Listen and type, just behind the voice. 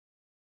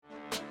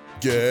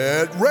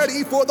Get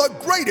ready for the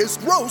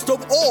greatest roast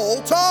of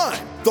all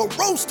time, the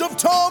Roast of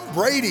Tom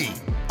Brady,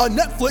 a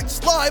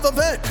Netflix live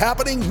event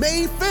happening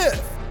May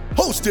 5th.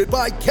 Hosted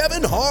by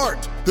Kevin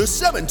Hart, the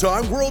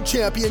 7-time world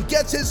champion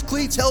gets his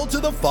cleats held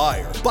to the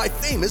fire by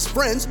famous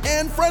friends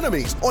and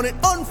frenemies on an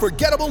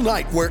unforgettable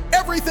night where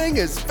everything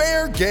is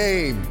fair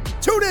game.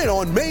 Tune in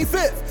on May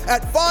 5th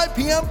at 5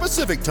 p.m.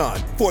 Pacific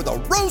time for the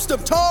Roast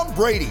of Tom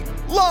Brady,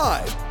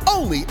 live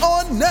only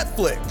on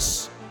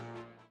Netflix.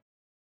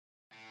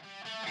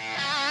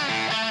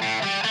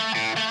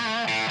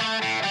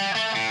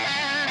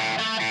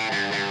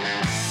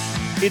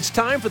 It's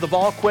time for the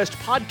VolQuest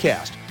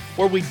podcast,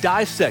 where we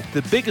dissect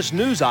the biggest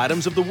news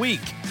items of the week.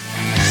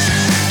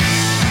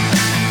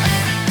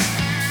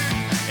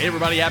 Hey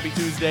everybody, happy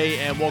Tuesday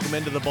and welcome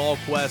into the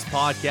VolQuest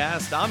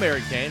podcast. I'm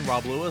Eric Kane,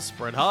 Rob Lewis,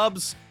 Brent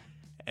Hubbs.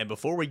 And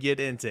before we get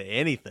into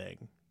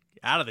anything,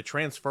 out of the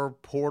transfer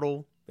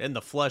portal, in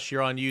the flesh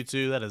here on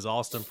YouTube, that is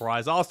Austin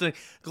Price. Austin,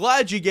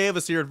 glad you gave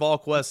us here at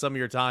VolQuest some of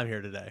your time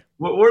here today.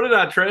 Well, where did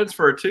I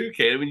transfer to,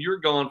 Kane? I mean, you were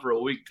gone for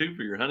a week too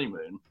for your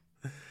honeymoon.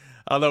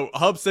 Although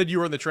Hub said you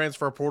were in the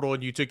transfer portal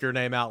and you took your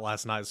name out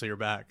last night, so you're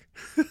back.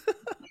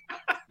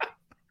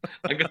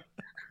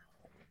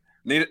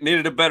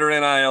 Needed a better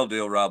NIL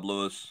deal, Rob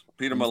Lewis.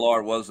 Peter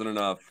Millard wasn't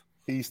enough.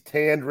 He's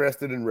tanned,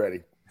 rested, and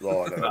ready.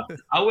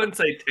 I wouldn't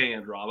say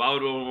tanned, Rob. I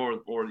would go more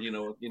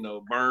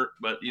burnt,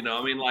 but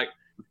I mean, like,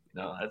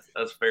 no,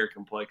 that's fair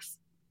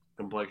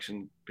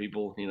complexion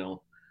people. The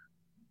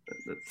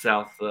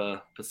South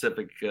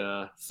Pacific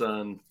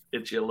sun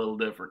hits you a little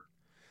different.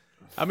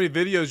 How many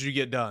videos you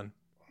get done?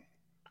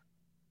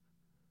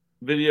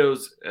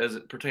 Videos as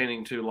it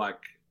pertaining to like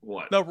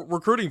what? No,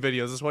 recruiting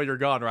videos. That's why you're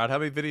gone, right? How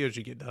many videos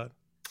you get done?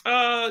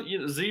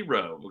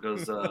 Zero,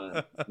 because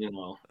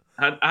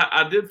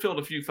I did field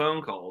a few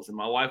phone calls and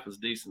my wife was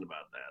decent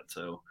about that.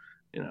 So,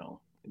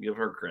 give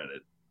her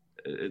credit.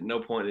 At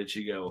no point did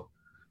she go,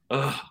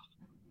 "Ugh,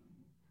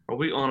 are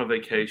we on a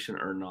vacation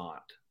or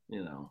not?"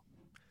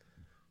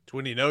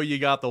 When you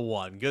got the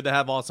one. Good to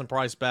have Austin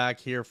Price back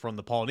here from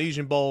the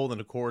Polynesian Bowl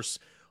and, of course,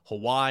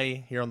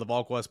 Hawaii here on the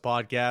VolQuest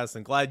podcast.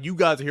 And glad you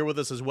guys are here with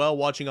us as well,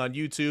 watching on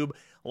YouTube,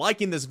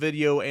 liking this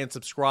video, and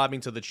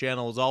subscribing to the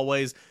channel as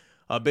always.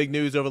 Big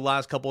news over the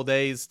last couple of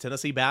days,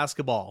 Tennessee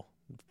basketball.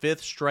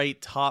 Fifth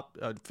straight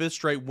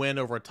win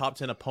over a top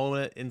 10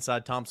 opponent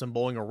inside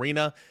Thompson-Boling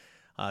Arena.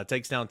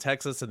 Takes down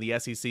Texas in the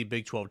SEC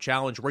Big 12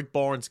 Challenge. Rick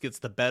Barnes gets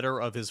the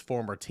better of his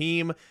former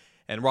team.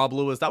 And Rob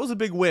Lewis, that was a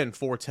big win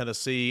for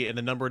Tennessee in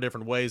a number of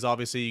different ways.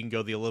 Obviously, you can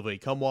go the Olivier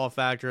Cumwall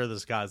factor, the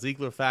Scott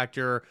Ziegler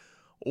factor,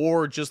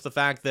 or just the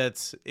fact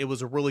that it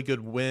was a really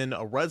good win,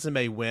 a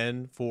resume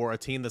win for a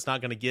team that's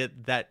not going to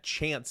get that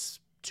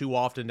chance too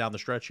often down the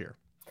stretch here.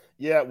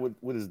 Yeah,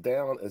 with as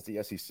down as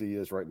the SEC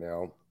is right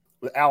now,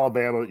 with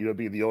Alabama,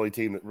 being the only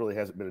team that really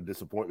hasn't been a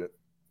disappointment.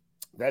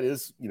 That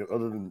is,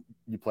 other than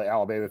you play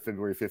Alabama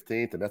February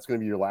 15th, and that's going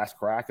to be your last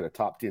crack at a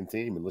top 10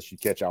 team unless you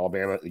catch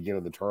Alabama again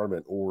in the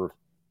tournament, or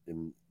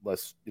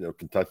unless,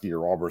 Kentucky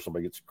or Auburn,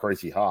 somebody gets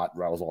crazy hot and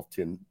rattles off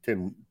 10,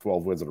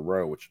 12 wins in a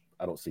row, which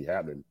I don't see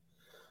happening.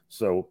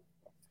 So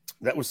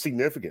that was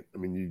significant. I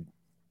mean,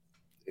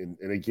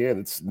 and again,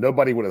 it's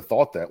nobody would have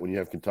thought that when you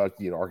have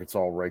Kentucky and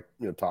Arkansas ranked,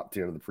 top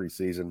 10 of the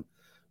preseason.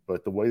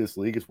 But the way this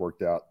league has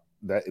worked out,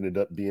 that ended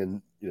up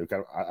being, kind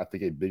of, I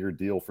think, a bigger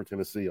deal for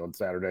Tennessee on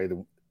Saturday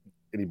than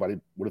anybody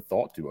would have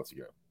thought 2 months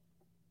ago.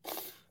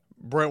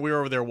 Brent, we were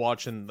over there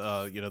watching,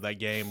 that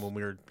game when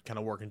we were kind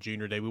of working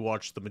junior day. We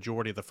watched the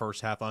majority of the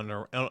first half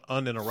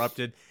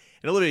uninterrupted.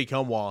 And Olivier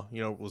Cumwall,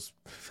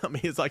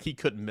 it's like he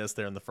couldn't miss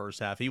there in the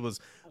first half. He was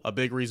a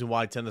big reason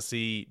why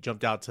Tennessee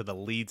jumped out to the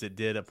leads it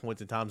did at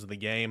points and times in the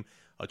game.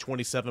 A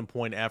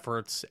 27-point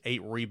effort,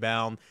 8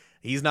 rebound.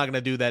 He's not going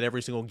to do that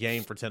every single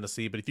game for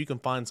Tennessee, but if you can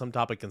find some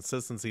type of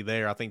consistency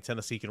there, I think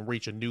Tennessee can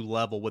reach a new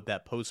level with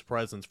that post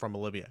presence from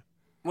Olivier.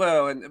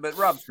 Well, but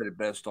Rob said it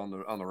best on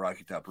the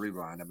Rocky Top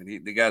Rewind. I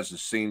mean, the guy's a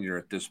senior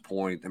at this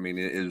point. I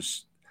mean,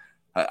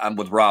 I'm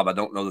with Rob. I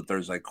don't know that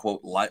there's a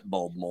quote light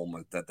bulb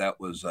moment that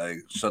was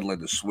suddenly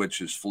the switch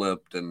is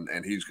flipped and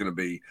he's going to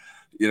be,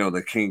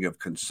 the king of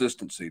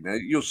consistency. Now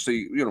you'll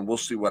see, we'll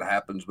see what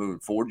happens moving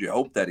forward. You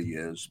hope that he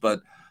is,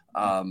 but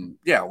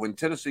when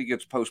Tennessee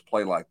gets post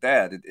play like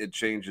that, it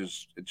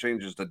changes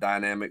the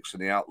dynamics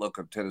and the outlook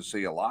of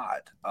Tennessee a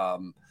lot.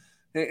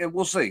 And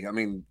we'll see. I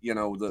mean,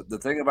 the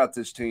thing about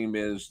this team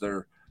is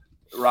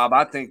Rob,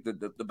 I think that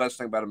the best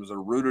thing about them is they're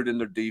rooted in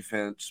their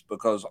defense,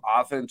 because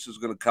offense is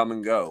going to come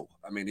and go.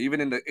 I mean,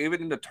 even in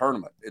the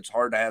tournament, it's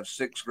hard to have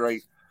 6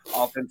 great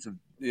offensive,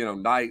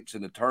 nights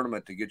in the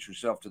tournament to get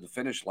yourself to the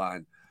finish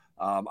line.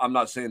 I'm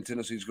not saying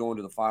Tennessee's going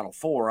to the Final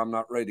Four. I'm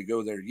not ready to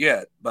go there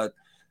yet, but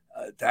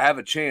to have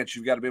a chance,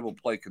 you've got to be able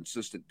to play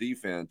consistent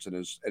defense. And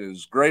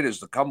as great as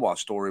the Cumwall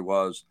story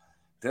was,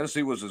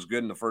 Tennessee was as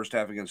good in the first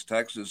half against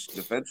Texas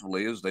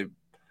defensively as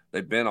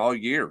they've been all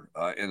year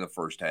in the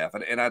first half.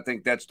 And I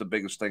think that's the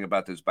biggest thing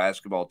about this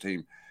basketball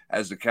team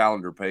as the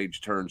calendar page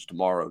turns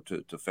tomorrow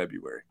to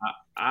February.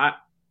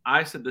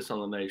 I said this on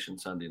the Nation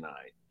Sunday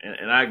night,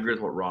 and I agree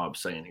with what Rob's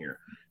saying here.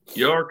 I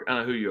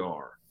know who you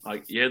are.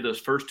 Like you had those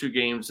first 2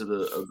 games in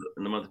the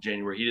month of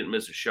January, he didn't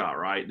miss a shot,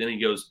 right? Then he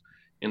goes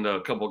into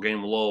a couple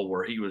game lull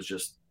where he was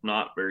just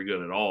not very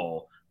good at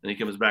all. Then he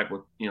comes back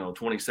with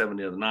 27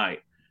 the other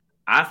night.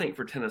 I think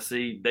for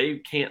Tennessee, they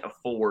can't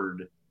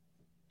afford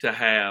to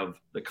have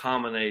the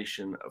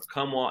combination of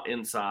Nkamhoua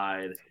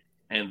inside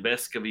and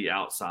Vescovi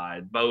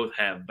outside both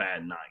have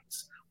bad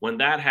nights. When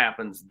that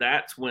happens,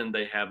 that's when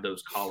they have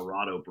those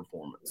Colorado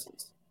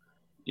performances,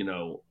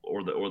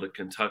 or the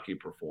Kentucky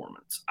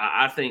performance.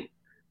 I think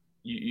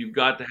you've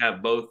got to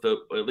have both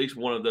at least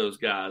one of those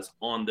guys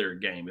on their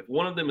game. If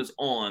one of them is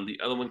on, the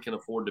other one can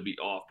afford to be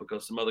off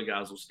because some other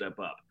guys will step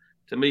up.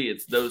 To me,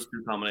 it's those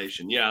two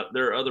combination. Yeah,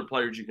 there are other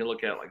players you can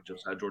look at like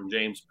Josiah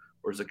Jordan-James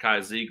or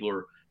Zakai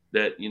Ziegler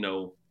that,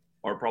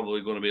 are probably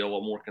going to be a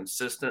lot more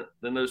consistent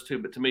than those two.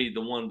 But to me,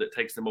 the one that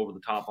takes them over the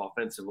top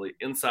offensively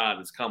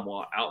inside is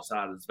Nkamhoua,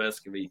 outside is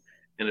Vescovi.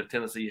 And if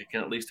Tennessee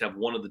can at least have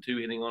one of the two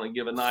hitting on a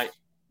given night,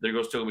 they're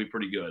going to still be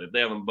pretty good. If they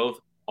have them both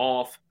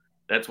off,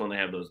 that's when they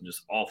have those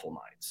just awful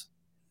nights.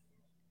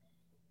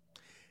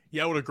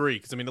 Yeah, I would agree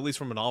because, at least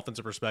from an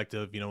offensive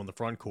perspective, in the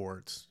front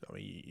court,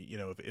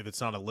 if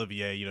it's not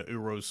Olivier,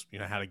 Uros,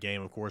 had a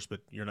game, of course, but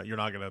you're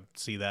not going to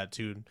see that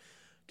too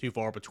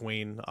far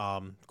between.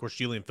 Of course,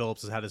 Julian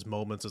Phillips has had his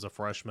moments as a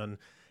freshman.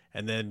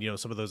 And then,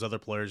 some of those other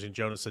players,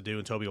 Jonas Sadu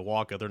and Toby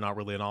Awaka, they're not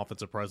really an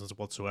offensive presence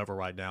whatsoever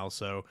right now.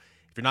 So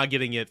if you're not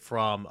getting it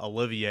from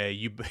Olivier,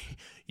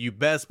 you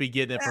best be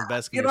getting it from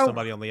Vescovi or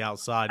somebody on the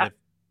outside.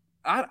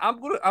 I'm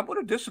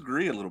gonna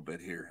disagree a little bit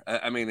here.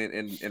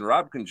 And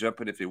Rob can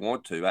jump in if he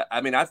want to.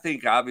 I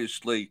think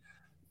obviously,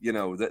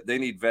 that they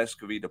need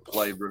Vescovi to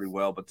play really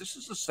well, but this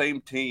is the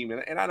same team,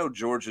 and I know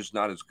Georgia's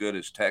not as good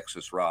as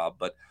Texas, Rob,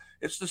 but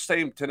it's the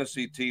same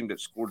Tennessee team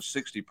that scored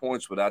 60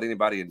 points without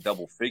anybody in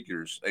double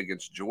figures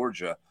against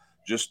Georgia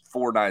just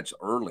 4 nights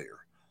earlier.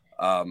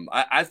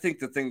 I think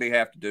the thing they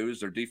have to do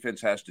is their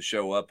defense has to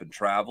show up and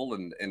travel,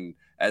 and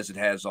as it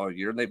has all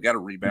year, and they've got to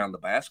rebound the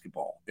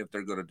basketball. If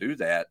they're going to do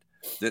that,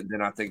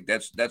 then I think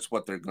that's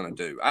what they're going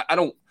to do.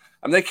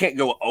 They can't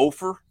go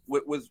over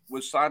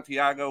with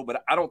Santiago,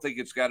 but I don't think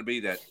it's got to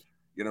be that,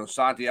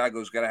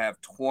 Santiago's got to have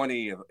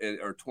 20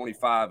 or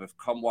 25 if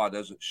Nkamhoua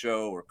doesn't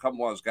show, or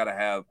Nkamhoua's got to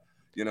have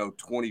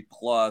 20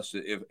 plus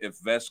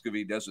if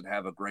Vescovi doesn't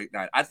have a great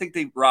night. I think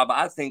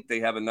they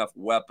have enough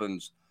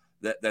weapons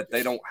that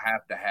they don't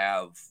have to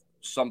have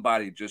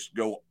somebody just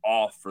go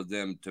off for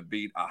them to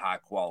beat a high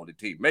quality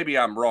team. Maybe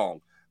I'm wrong,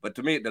 but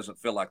to me, it doesn't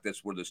feel like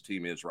that's where this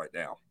team is right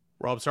now.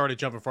 Rob, sorry to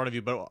jump in front of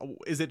you, but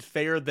is it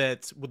fair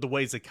that with the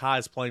way Zakai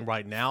is playing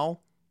right now,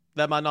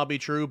 that might not be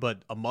true, but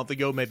a month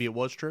ago, maybe it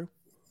was true?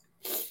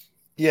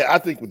 Yeah, I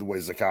think with the way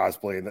Zakai is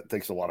playing, that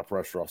takes a lot of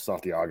pressure off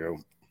Santiago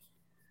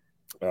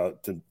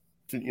to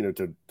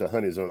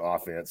hunt his own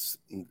offense,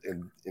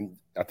 and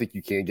I think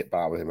you can get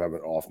by with him having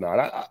an off night.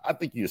 I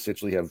think you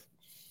essentially have,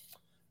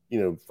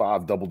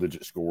 5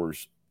 double-digit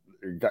scores,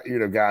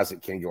 guys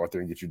that can go out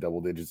there and get you double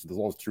digits. As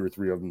long as 2 or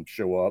 3 of them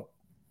show up,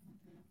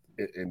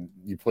 and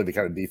you play the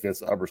kind of defense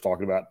that Hubbard's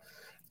talking about,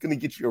 it's going to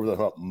get you over the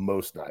hump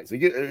most nights.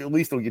 At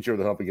least it'll get you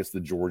over the hump against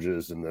the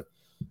Georgias and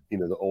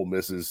the Ole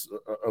Misses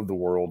of the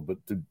world. But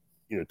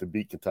to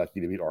beat Kentucky,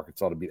 to beat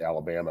Arkansas, to beat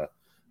Alabama,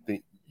 I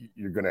think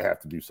you're going to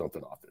have to do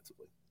something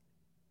offensively.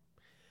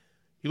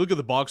 You look at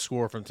the box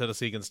score from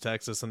Tennessee against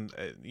Texas, and,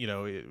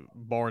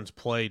 Barnes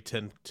played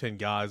 10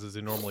 guys as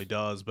he normally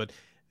does, but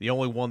the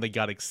only one that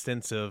got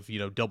extensive,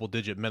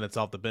 double-digit minutes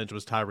off the bench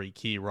was Tyreke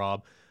Key,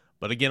 Rob.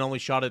 But again, only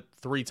shot it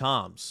 3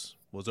 times,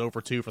 was 0 for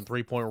 2 from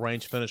three-point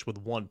range, finished with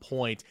 1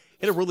 point.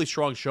 Hit a really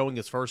strong showing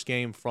his first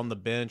game from the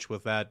bench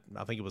with that,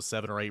 I think it was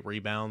 7 or 8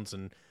 rebounds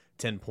and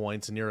 10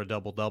 points and near a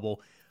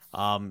double-double.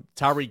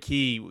 Tyreke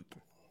Key,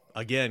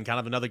 again, kind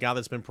of another guy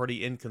that's been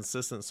pretty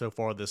inconsistent so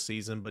far this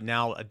season, but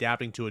now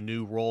adapting to a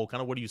new role.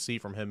 Kind of what do you see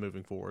from him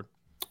moving forward?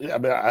 Yeah,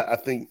 I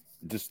think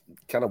just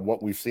kind of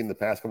what we've seen the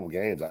past couple of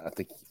games. I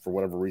think for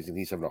whatever reason,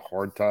 he's having a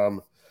hard time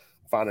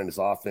finding his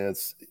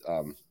offense,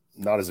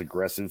 not as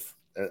aggressive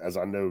as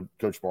I know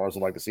Coach Barnes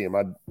would like to see him.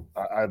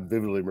 I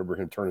vividly remember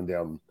him turning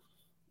down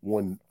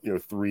 1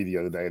 3 the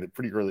other day, and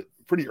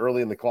pretty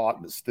early in the clock,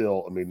 but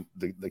still,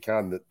 the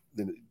kind that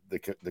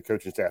the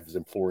coaching staff is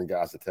imploring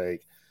guys to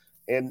take.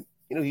 And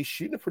he's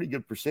shooting a pretty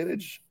good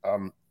percentage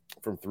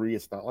from 3.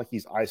 It's not like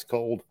he's ice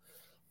cold,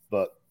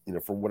 but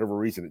for whatever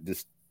reason,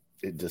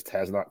 it just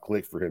has not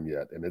clicked for him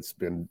yet. And it's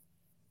been,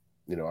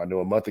 I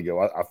know a month ago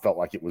I felt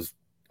like it was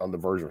on the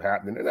verge of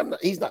happening. And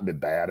he's not been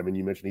bad.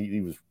 You mentioned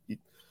he was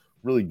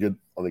really good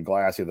on the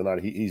glass the other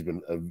night. He's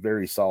been a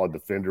very solid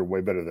defender,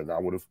 way better than I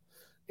would have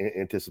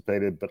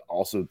anticipated. But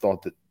also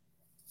thought that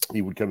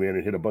he would come in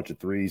and hit a bunch of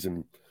threes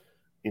and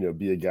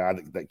be a guy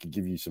that could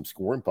give you some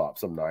scoring pop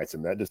some nights,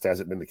 and that just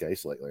hasn't been the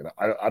case lately. And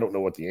I don't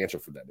know what the answer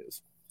for that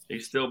is.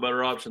 He's still a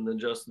better option than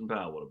Justin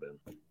Powell would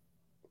have been.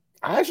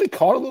 I actually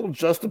caught a little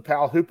Justin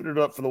Powell hooping it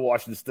up for the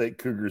Washington State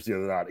Cougars the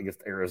other night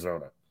against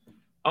Arizona.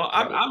 Oh,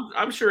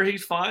 I'm sure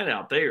he's fine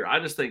out there. I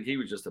just think he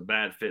was just a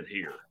bad fit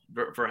here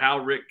for how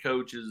Rick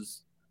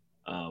coaches.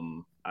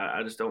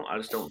 I just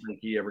don't think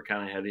he ever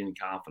kind of had any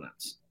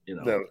confidence.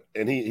 No,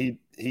 and he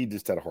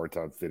just had a hard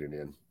time fitting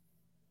in.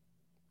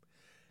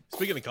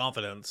 speaking of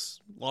confidence,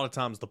 a lot of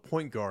times the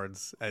point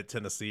guards at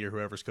Tennessee or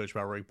whoever's coached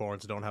by Rick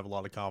Barnes don't have a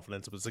lot of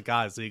confidence. But it's a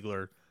guy,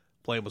 Ziegler,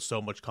 playing with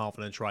so much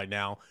confidence right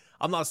now.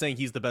 I'm not saying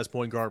he's the best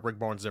point guard Rick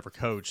Barnes has ever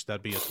coached.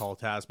 That'd be a tall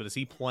task. But is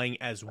he playing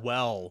as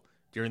well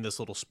during this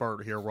little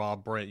spurt here?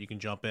 Rob, Brent, you can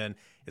jump in.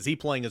 Is he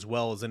playing as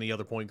well as any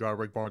other point guard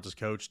Rick Barnes has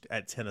coached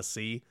at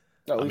Tennessee?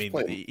 No, I mean,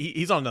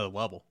 he's on another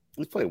level.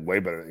 He's playing way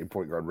better than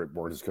point guard Rick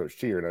Barnes has coached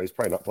here. Now, he's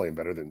probably not playing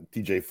better than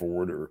TJ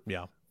Ford or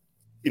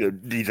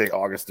DJ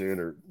Augustin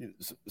or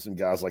some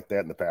guys like that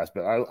in the past.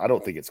 But I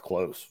don't think it's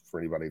close for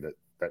anybody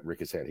that Rick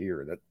has had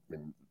here.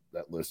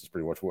 That list is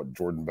pretty much what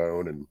Jordan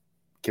Bone and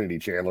Kennedy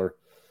Chandler.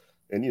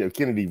 And,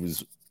 Kennedy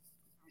was,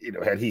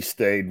 had he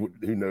stayed,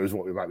 who knows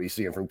what we might be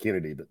seeing from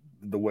Kennedy. But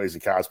the way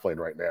Zakai's playing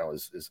right now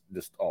is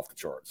just off the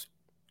charts.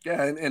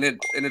 Yeah, and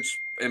it's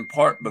in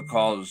part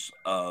because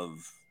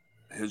of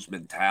his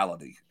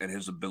mentality and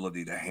his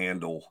ability to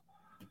handle.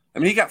 I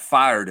mean, he got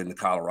fired in the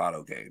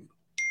Colorado game.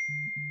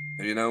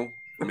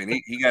 I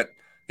mean,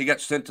 he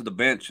got sent to the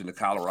bench in the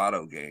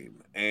Colorado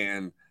game,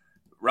 and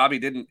Robbie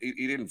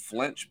didn't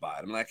flinch by it.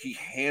 I mean, like, he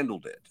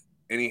handled it,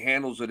 and he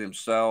handles it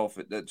himself.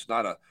 It's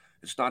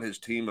not his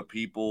team of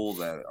people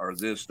that are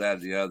this, that, or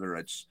the other.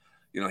 It's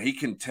he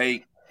can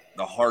take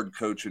the hard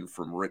coaching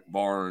from Rick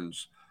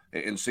Barnes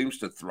and seems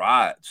to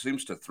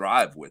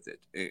thrive with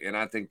it. And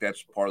I think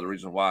that's part of the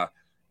reason why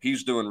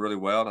he's doing really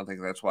well. And I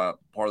think that's why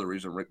part of the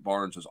reason Rick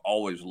Barnes has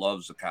always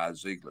loved Zakai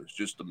Ziegler. It's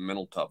just the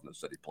mental toughness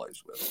that he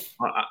plays with.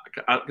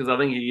 Because I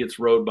think he gets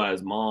rode by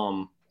his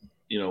mom,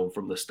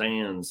 from the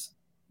stands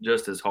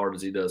just as hard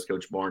as he does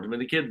Coach Barnes. I mean,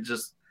 the kid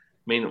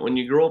when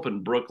you grow up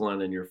in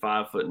Brooklyn and you're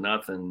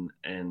 5'0"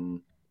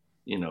 and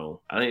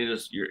I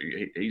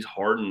think he's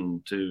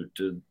hardened to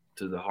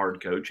the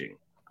hard coaching.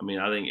 I mean,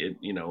 I think it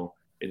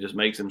just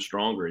makes him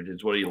stronger.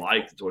 It's what he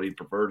likes. It's what he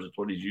prefers. It's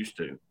what he's used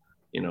to.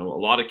 A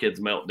lot of kids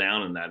melt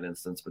down in that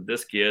instance, but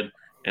this kid,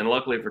 and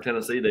luckily for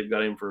Tennessee, they've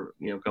got him for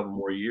a couple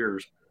more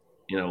years.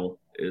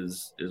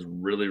 Is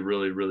really,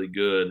 really, really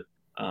good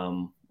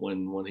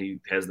when he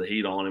has the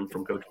heat on him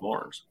from Coach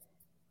Barnes.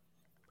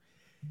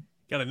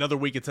 Got another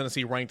week at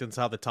Tennessee ranked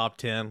inside the top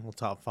 10, well,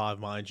 top 5,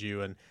 mind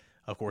you, and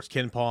of course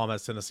Ken Palm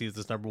has Tennessee as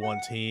this number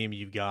 1 team.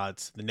 You've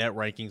got the net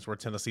rankings where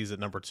Tennessee's at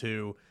number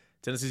 2.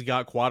 Tennessee's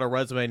got quad a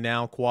resume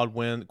now, quad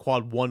 1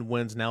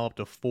 wins now up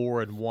to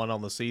 4-1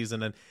 on the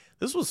season, and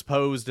this was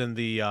posed in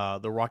the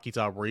Rocky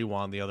Top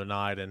Rewind the other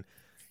night, and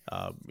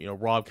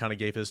Rob kind of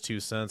gave his 2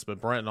 cents, but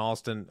Brent and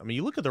Austin, I mean,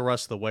 you look at the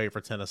rest of the way for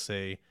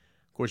Tennessee.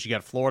 Of course, you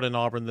got Florida and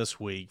Auburn this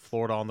week.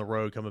 Florida on the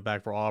road coming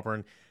back for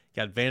Auburn.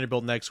 You got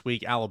Vanderbilt next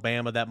week,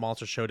 Alabama, that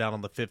monster showdown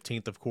on the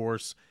 15th, of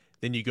course.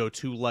 Then you go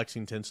to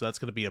Lexington, so that's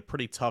going to be a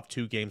pretty tough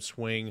 2-game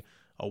swing,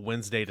 a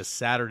Wednesday to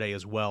Saturday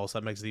as well, so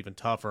that makes it even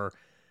tougher.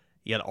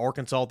 You got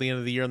Arkansas at the end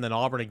of the year, and then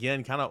Auburn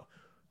again.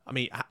 I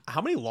mean,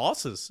 how many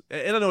losses?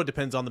 And I know it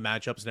depends on the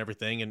matchups and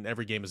everything, and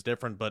every game is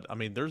different, but, I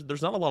mean,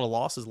 there's not a lot of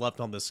losses left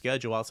on this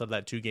schedule outside of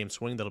that 2-game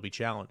swing that'll be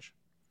challenged.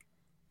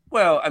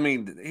 Well, I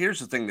mean, here's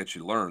the thing that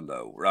you learn,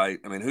 though, right?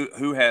 I mean,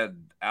 who had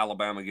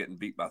Alabama getting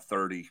beat by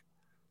 30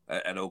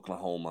 at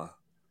Oklahoma?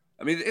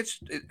 I mean,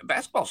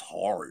 basketball's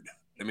hard.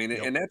 I mean,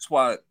 and that's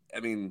why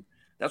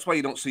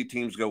you don't see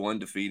teams go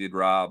undefeated,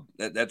 Rob.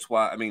 That's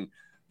why, I mean,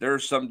 there are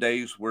some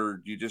days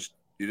where you just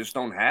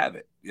don't have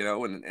it,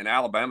 and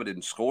Alabama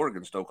didn't score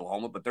against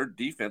Oklahoma, but their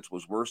defense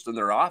was worse than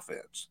their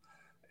offense.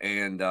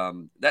 And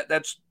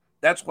that's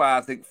why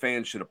I think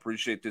fans should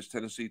appreciate this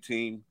Tennessee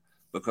team,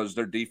 because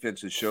their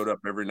defense has showed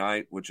up every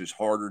night, which is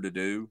harder to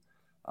do.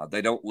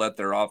 They don't let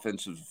their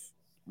offensive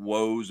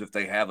woes, if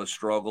they have a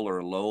struggle or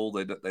a lull,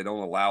 they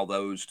don't allow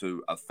those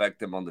to affect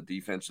them on the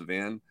defensive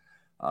end.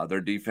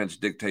 Their defense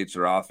dictates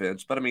their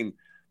offense. But, I mean,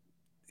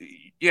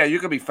 yeah, you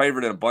can be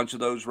favored in a bunch of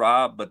those,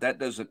 Rob, but that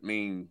doesn't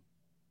mean,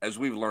 as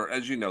we've learned,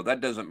 as you know,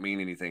 that doesn't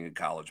mean anything in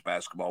college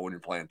basketball when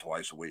you're playing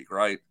twice a week,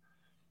 right?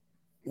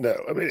 No,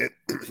 I mean,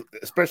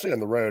 especially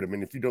on the road. I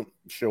mean, if you don't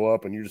show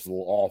up and you're just a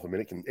little off, I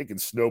mean, it can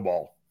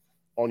snowball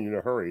on you in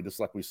a hurry, just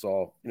like we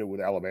saw,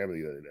 with Alabama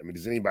the other day. I mean,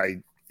 does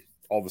anybody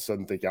all of a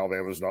sudden think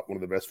Alabama is not one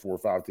of the best 4 or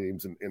 5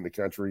 teams in the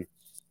country?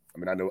 I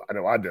mean, I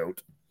know I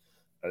don't.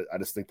 I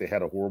just think they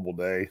had a horrible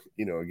day,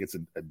 against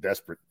a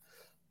desperate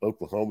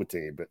Oklahoma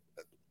team. But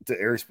to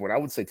Eric's point, I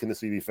would say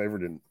Tennessee be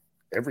favored in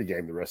every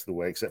game the rest of the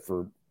way, except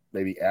for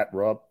maybe at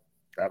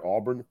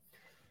Auburn.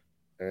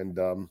 And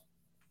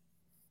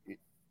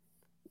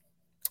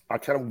I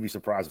kind of would be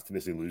surprised if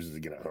Tennessee loses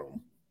again at home.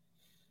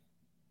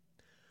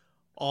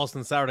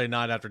 Austin, Saturday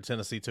night after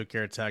Tennessee took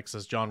care of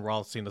Texas, John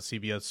Rothstein of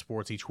CBS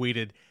Sports, he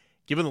tweeted,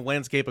 "Given the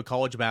landscape of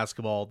college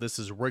basketball, this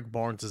is Rick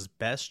Barnes'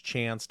 best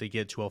chance to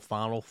get to a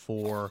Final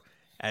Four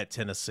at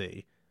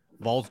Tennessee.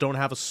 Vols don't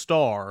have a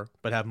star,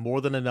 but have more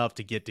than enough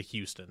to get to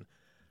Houston."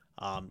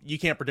 You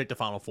can't predict a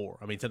Final Four.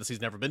 I mean, Tennessee's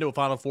never been to a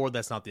Final Four.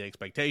 That's not the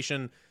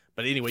expectation.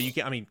 But anyway,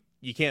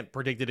 you can't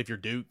predict it if you're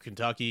Duke,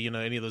 Kentucky,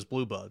 any of those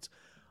blue buds.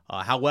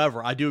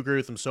 However, I do agree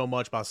with him so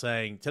much by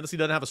saying Tennessee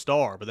doesn't have a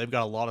star, but they've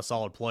got a lot of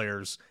solid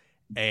players.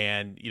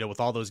 And, with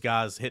all those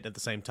guys hitting at the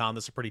same time,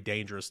 this is a pretty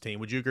dangerous team.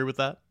 Would you agree with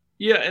that?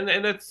 Yeah,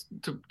 and that's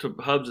to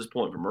Hubs'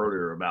 point from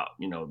earlier about,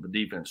 the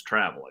defense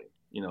traveling.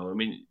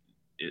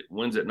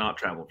 When's it not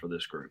traveled for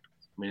this group?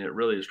 I mean, it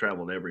really has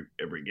traveled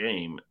every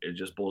game. It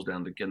just boils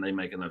down to, can they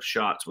make enough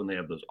shots when they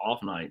have those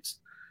off nights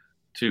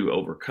to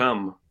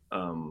overcome,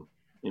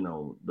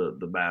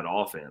 the bad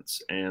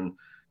offense. And,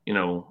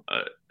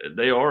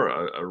 they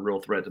are a real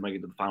threat to make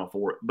it to the Final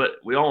Four. But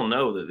we all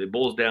know that it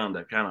boils down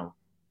to kind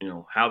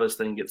of, how this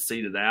thing gets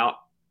seeded out,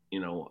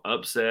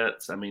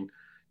 upsets. I mean,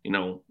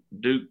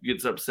 Duke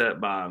gets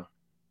upset by,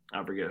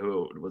 I forget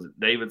who it was,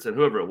 Davidson,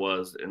 whoever it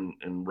was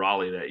in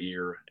Raleigh that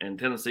year. And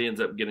Tennessee ends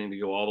up getting to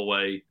go all the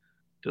way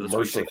to the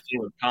Sweet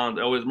 16 with Konzo.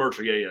 Oh, it was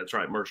Mercer. Yeah, that's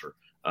right, Mercer.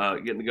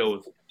 Getting to go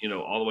with,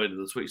 all the way to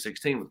the Sweet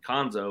 16 with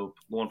Konzo,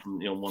 going from,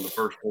 one of the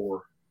first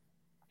four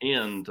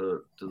in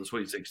to the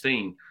Sweet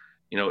 16.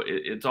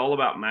 It's all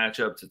about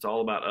matchups. It's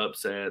all about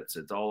upsets.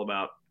 It's all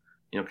about,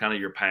 kind of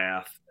your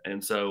path.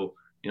 And so,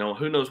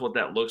 who knows what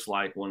that looks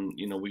like when,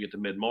 we get to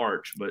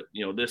mid-March. But,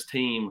 this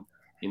team,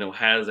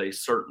 has a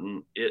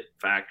certain it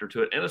factor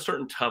to it and a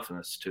certain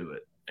toughness to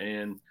it.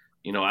 And,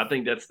 I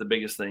think that's the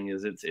biggest thing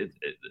is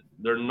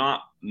they're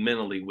not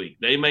mentally weak.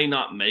 They may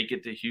not make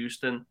it to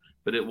Houston,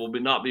 but it will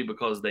not be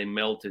because they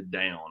melted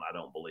down, I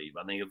don't believe.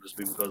 I think it'll just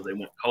be because they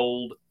went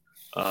cold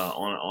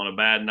on a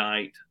bad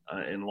night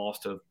and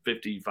lost a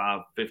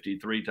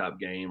 55-53 type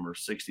game or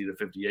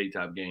 60-58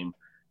 type game.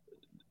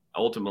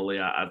 Ultimately,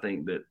 I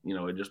think that,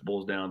 it just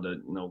boils down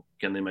to,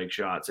 can they make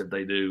shots? If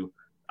they do,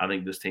 I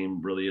think this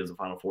team really is a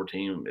Final Four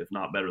team, if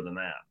not better than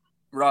that.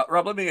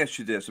 Rob, let me ask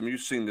you this. I mean,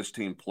 you've seen this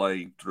team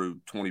play through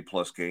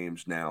 20-plus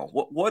games now.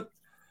 What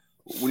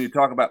when you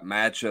talk about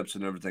matchups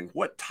and everything,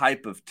 what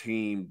type of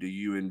team do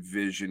you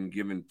envision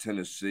giving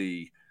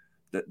Tennessee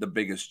the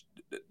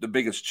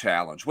biggest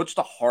challenge? What's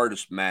the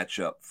hardest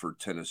matchup for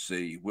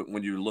Tennessee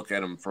when you look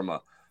at them from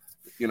a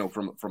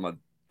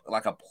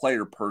like a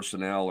player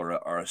personnel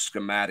or a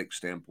schematic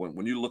standpoint?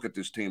 When you look at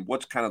this team,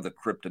 what's kind of the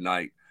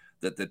kryptonite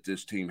that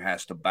this team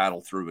has to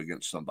battle through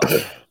against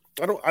somebody?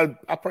 I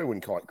probably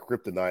wouldn't call it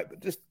kryptonite, but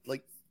just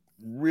like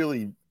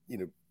really,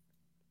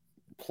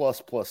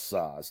 plus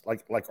size,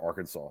 like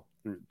Arkansas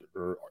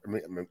or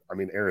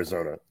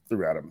Arizona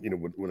throughout them,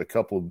 with a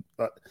couple,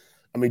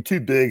 two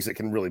bigs that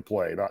can really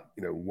play, not,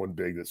 one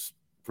big that's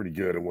pretty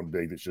good and one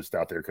big that's just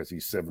out there because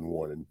he's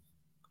 7'1" and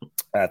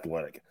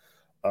athletic.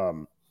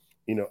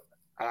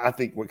 I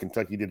think what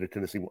Kentucky did to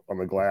Tennessee on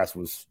the glass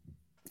was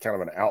kind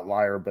of an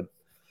outlier, but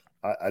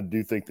I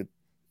do think that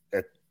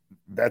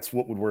that's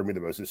what would worry me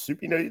the most. Is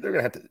super, they're going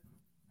to have to,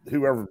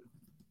 whoever,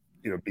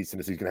 beats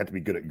Tennessee is going to have to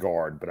be good at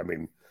guard. But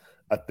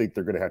I think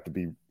they're going to have to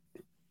be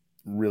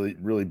really,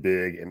 really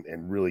big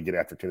and really get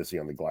after Tennessee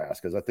on the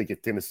glass. Because I think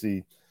if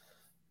Tennessee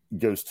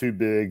goes two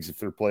bigs, if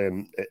they're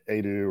playing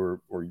Adu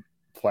or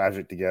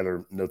Plagic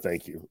together, no,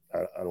 thank you.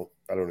 I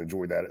don't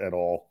enjoy that at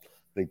all.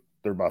 I think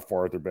they're by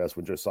far at their best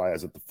when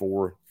Josiah's at the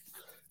 4.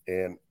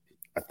 And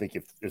I think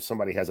if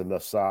somebody has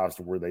enough size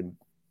to where they,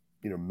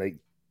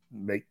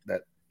 make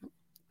that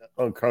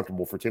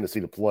uncomfortable for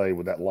Tennessee to play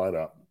with that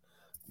lineup,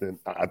 then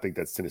I think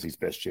that's Tennessee's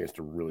best chance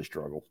to really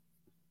struggle.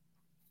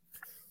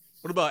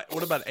 What about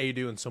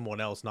Adu and someone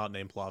else not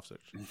named Plavsic?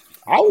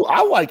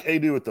 I like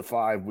Adu at the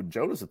 5 with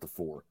Jonas at the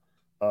 4.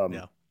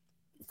 Yeah.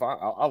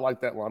 I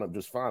like that lineup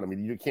just fine.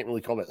 You can't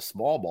really call that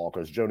small ball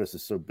because Jonas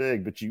is so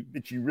big, but you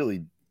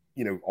really,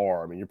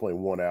 are. You're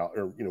playing 1 out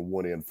or,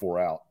 1 in, 4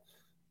 out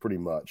pretty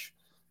much.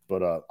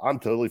 But I'm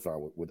totally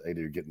fine with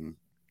Adu getting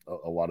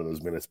a lot of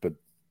those minutes, but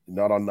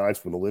not on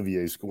nights when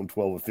Olivier's going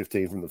 12 of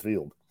 15 from the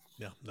field.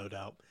 Yeah, no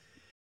doubt.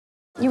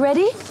 You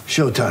ready?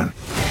 Showtime.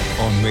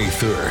 On May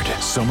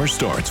 3rd, summer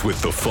starts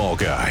with The Fall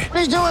Guy.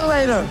 Let's do it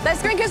later.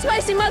 Let's drink a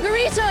spicy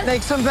margarita.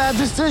 Make some bad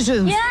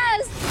decisions.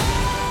 Yes.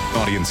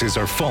 Audiences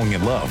are falling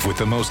in love with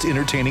the most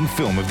entertaining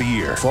film of the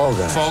year. Fall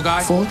Guy. Fall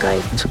Guy? Fall Guy.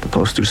 That's what the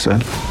poster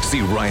said. See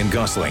Ryan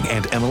Gosling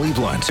and Emily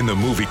Blunt in the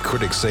movie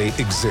critics say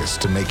exists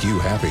to make you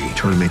happy.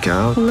 Trying to make it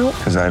out? Nope.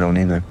 Because I don't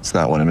either. It's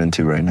not what I'm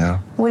into right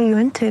now. What are you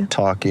into?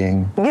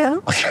 Talking. Yeah.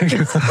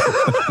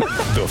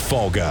 The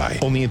Fall Guy.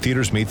 Only in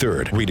theaters May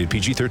 3rd. Rated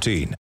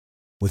PG-13.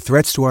 With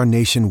threats to our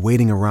nation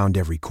waiting around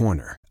every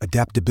corner,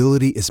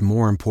 adaptability is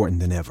more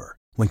important than ever.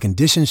 When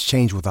conditions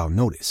change without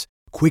notice,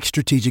 quick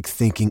strategic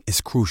thinking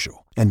is crucial.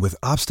 And with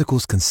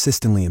obstacles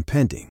consistently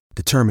impending,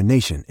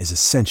 determination is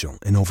essential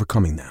in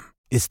overcoming them.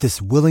 It's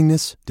this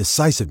willingness,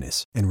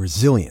 decisiveness, and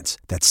resilience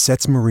that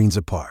sets Marines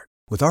apart.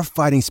 With our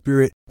fighting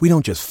spirit, we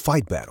don't just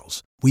fight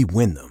battles, we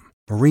win them.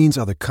 Marines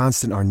are the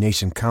constant our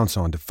nation counts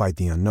on to fight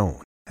the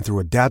unknown. And through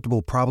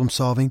adaptable problem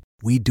solving,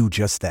 we do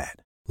just that.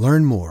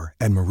 Learn more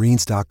at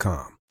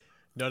marines.com.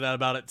 No doubt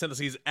about it.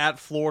 Tennessee's at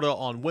Florida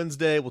on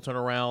Wednesday. We'll turn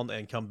around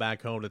and come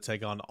back home to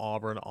take on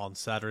Auburn on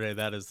Saturday.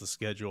 That is the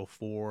schedule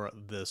for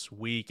this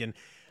week. And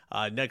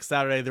next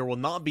Saturday, there will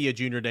not be a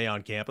junior day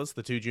on campus.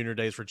 The 2 junior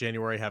days for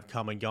January have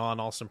come and gone.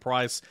 Austin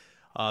Price,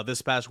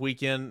 this past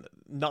weekend,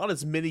 not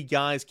as many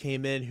guys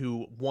came in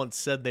who once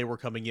said they were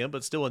coming in,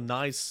 but still a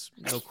nice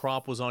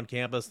crop was on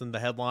campus. And the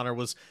headliner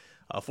was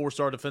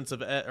 4-star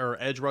defensive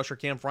edge rusher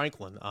Cam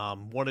Franklin.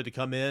 Wanted to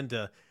come in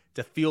to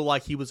to feel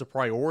like he was a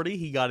priority.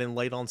 He got in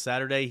late on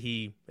Saturday.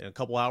 He, in a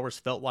couple hours,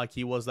 felt like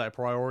he was that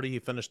priority. He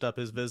finished up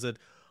his visit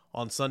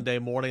on Sunday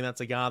morning.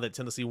 That's a guy that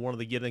Tennessee wanted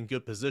to get in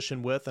good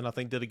position with, and I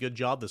think did a good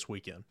job this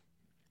weekend.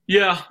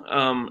 Yeah,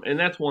 and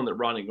that's one that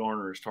Rodney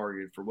Garner has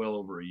targeted for well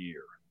over a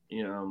year.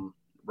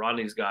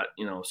 Rodney's got,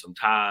 some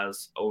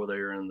ties over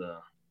there in the,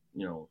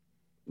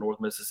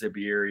 North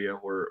Mississippi area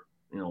where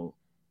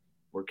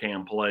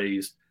Cam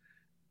plays.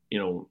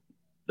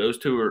 Those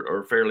two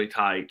are fairly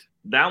tight.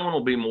 That one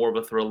will be more of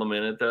a thrill a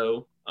minute,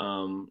 though.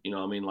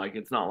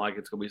 It's not like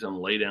it's going to be some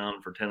lay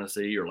down for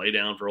Tennessee or lay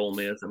down for Ole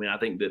Miss. I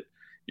think that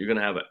you're going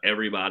to have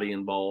everybody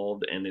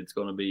involved, and it's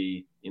going to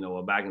be,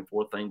 a back and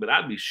forth thing. But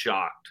I'd be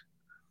shocked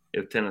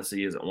if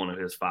Tennessee isn't one of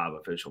his 5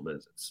 official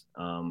visits.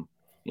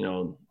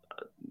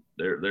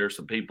 There's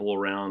some people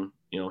around,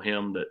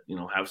 him that,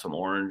 have some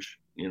orange,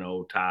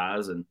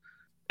 ties. And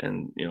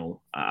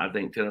I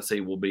think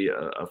Tennessee will be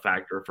a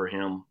factor for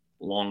him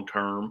long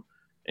term.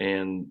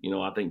 And,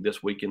 I think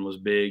this weekend was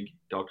big.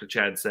 Talked to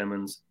Chad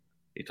Simmons.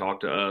 He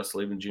talked to us,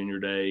 leaving junior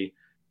day,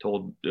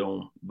 told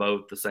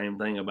both the same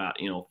thing about,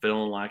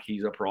 feeling like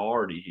he's a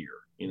priority here,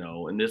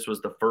 and this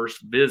was the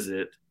first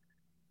visit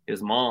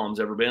his mom's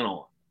ever been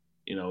on.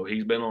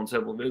 He's been on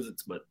several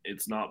visits, but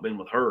it's not been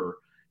with her.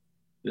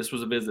 This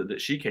was a visit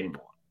that she came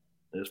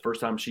on. It's the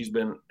first time she's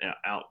been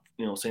out,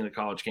 seeing the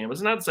college campus.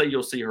 And I'd say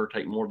you'll see her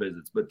take more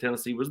visits, but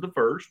Tennessee was the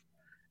first.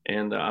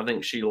 And I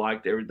think she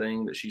liked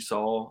everything that she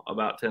saw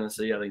about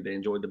Tennessee. I think they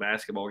enjoyed the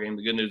basketball game.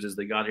 The good news is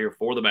they got here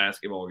for the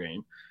basketball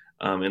game.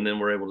 And then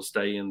we're able to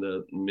stay in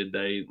the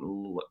midday,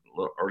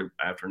 early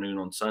afternoon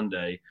on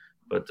Sunday.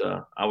 But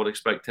I would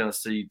expect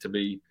Tennessee to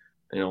be,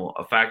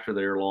 a factor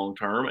there long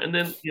term. And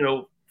then,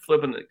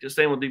 just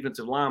staying with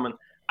defensive linemen,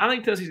 I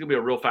think Tennessee's going to be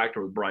a real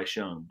factor with Bryce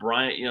Young.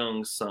 Bryant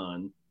Young's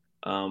son.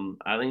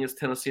 I think it's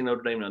Tennessee,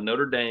 Notre Dame. Now,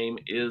 Notre Dame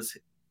is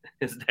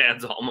his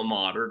dad's alma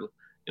mater,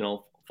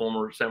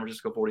 former San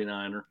Francisco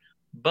 49er.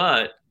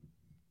 But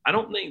I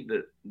don't think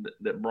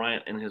that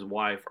Bryant and his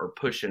wife are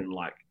pushing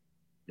like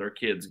their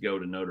kids go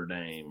to Notre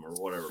Dame or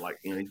whatever. Like,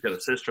 he's got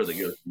a sister that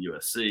goes to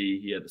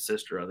USC. He had a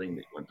sister, I think,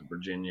 that went to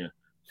Virginia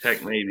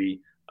Tech maybe.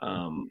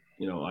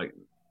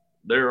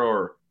 There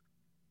are,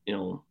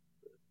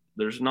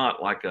 there's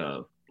not like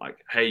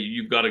hey,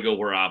 you've got to go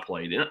where I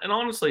played. And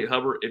honestly,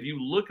 Hubbard, if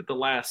you look at the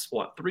last,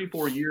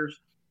 3-4 years,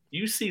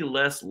 you see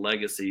less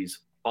legacies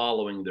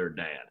following their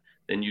dad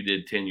than you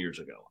did 10 years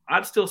ago.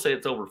 I'd still say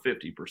it's over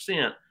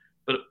 50%,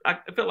 but I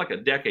felt like a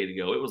decade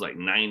ago, it was like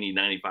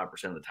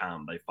 90-95% of the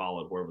time they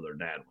followed wherever their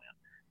dad went.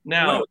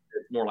 Now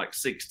it's more like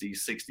 60,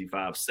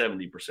 65,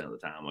 70% of the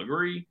time.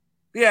 Agree?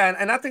 Yeah,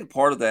 and I think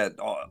part of that,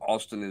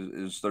 Austin,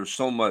 is there's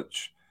so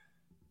much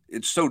 –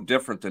 it's so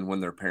different than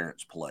when their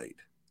parents played.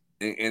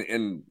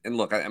 And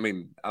look,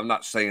 I'm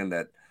not saying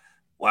that,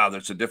 wow,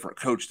 there's a different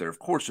coach there. Of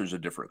course there's a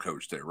different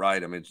coach there,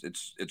 right?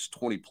 It's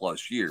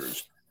 20-plus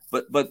years.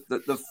 But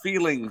the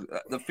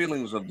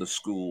feelings of the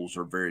schools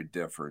are very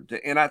different.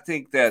 And I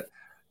think that,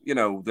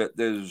 that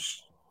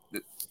there's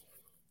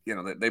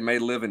that they may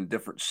live in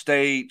different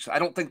states. I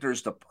don't think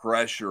there's the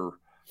pressure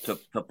to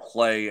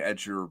play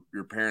at your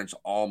parents'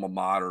 alma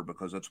mater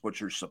because that's what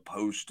you're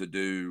supposed to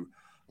do,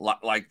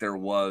 like there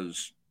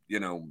was,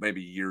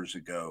 maybe years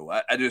ago.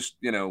 I just,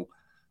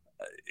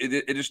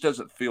 it just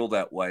doesn't feel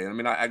that way.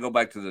 I go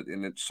back to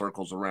and it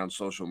circles around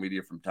social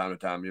media from time to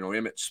time.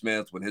 Emmitt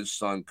Smith, when his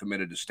son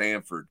committed to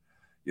Stanford,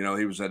 he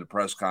was at a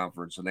press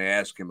conference and they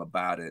asked him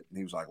about it. And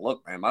he was like,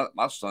 look, man,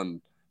 my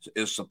son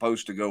is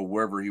supposed to go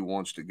wherever he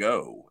wants to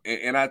go.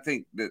 And I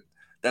think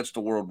that's the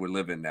world we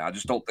live in now. I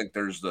just don't think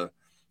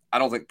I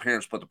don't think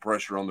parents put the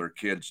pressure on their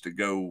kids to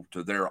go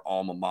to their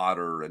alma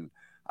mater. And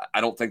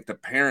I don't think the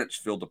parents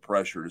feel the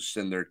pressure to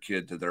send their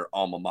kid to their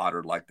alma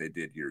mater like they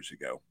did years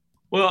ago.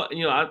 Well,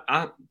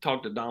 I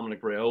talked to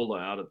Dominic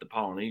Raiola out at the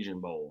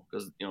Polynesian Bowl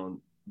because,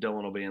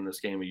 Dylan will be in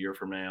this game a year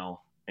from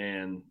now.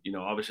 And,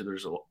 obviously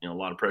there's a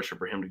lot of pressure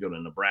for him to go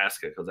to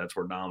Nebraska because that's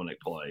where Dominic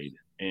played.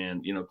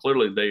 And,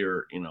 clearly they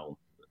are,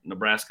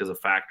 Nebraska is a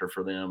factor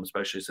for them,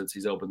 especially since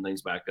he's opened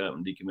things back up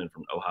and decommitted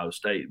from Ohio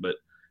State. But,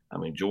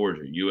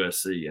 Georgia,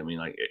 USC,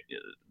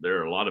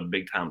 there are a lot of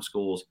big-time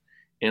schools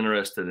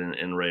interested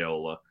in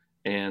Raiola.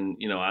 And,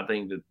 I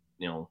think that,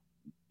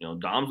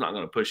 Dom's not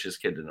going to push his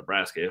kid to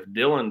Nebraska. If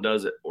Dylan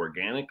does it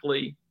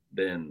organically,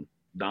 then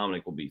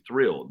Dominic will be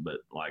thrilled.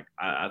 But,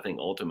 I think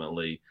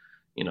ultimately,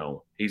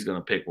 he's going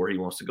to pick where he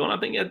wants to go. And I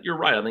think you're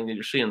right. I think that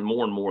you're seeing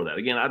more and more of that.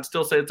 Again, I'd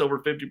still say it's over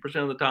 50%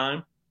 of the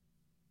time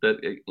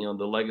that,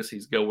 the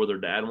legacies go where their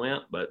dad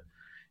went. But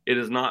it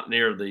is not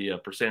near the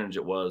percentage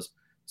it was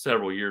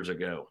several years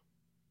ago.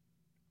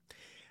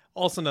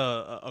 Austin,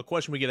 a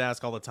question we get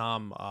asked all the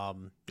time,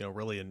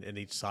 really in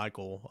each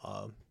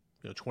cycle,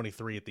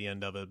 23 at the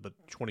end of it, but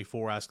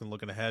 24 asking,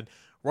 looking ahead.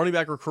 Running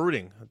back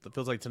recruiting. It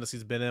feels like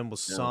Tennessee's been in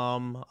with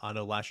some. I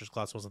know last year's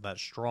class wasn't that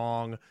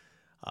strong,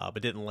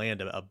 but didn't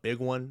land a big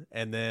one.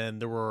 And then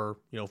there were,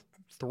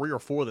 3 or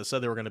 4 that said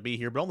they were going to be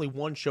here, but only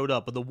one showed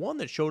up. But the one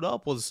that showed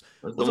up was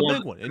a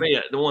big one.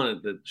 The one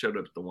that showed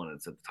up is the one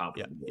that's at the top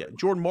of the board. Yeah,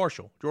 Jordan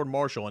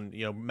Marshall. And,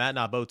 Matt and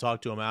I both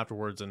talked to him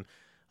afterwards, and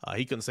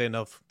He couldn't say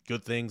enough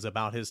good things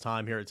about his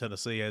time here at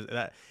Tennessee.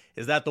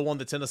 Is that the one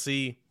that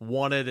Tennessee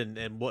wanted,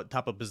 and what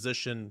type of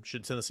position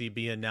should Tennessee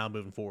be in now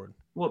moving forward?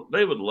 Well,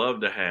 they would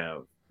love to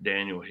have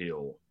Daniel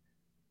Hill,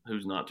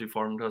 who's not too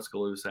far from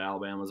Tuscaloosa.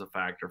 Alabama's a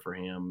factor for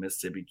him,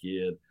 Mississippi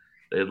kid.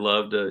 They'd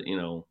love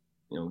to,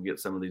 get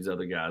some of these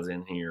other guys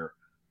in here.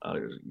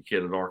 There's a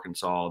kid at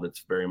Arkansas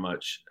that's very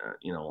much,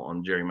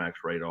 on Jerry Mack's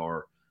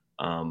radar.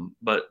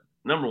 But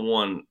number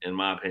one, in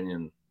my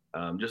opinion,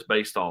 just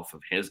based off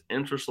of his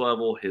interest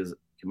level, his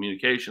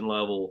communication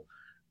level,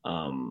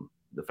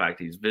 the fact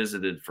he's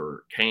visited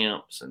for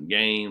camps and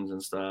games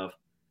and stuff,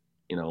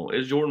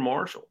 is Jordan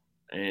Marshall.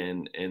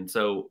 And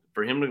so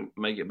for him to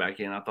make it back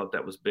in, I thought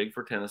that was big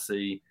for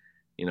Tennessee.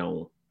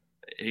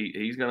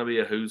 He's going to be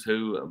a who's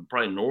who of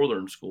probably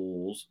northern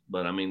schools.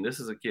 But, I mean, this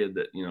is a kid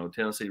that,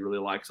 Tennessee really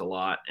likes a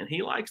lot. And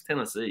he likes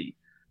Tennessee.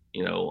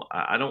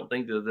 I don't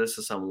think that this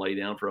is some lay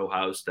down for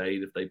Ohio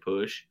State if they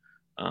push.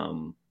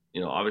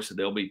 Obviously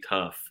they'll be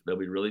tough. They'll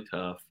be really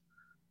tough,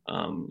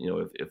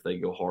 if they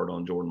go hard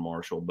on Jordan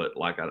Marshall. But,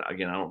 I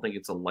don't think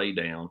it's a lay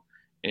down.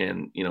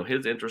 And,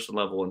 his interest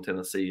level in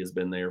Tennessee has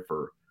been there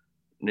for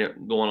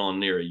going on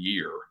near a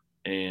year.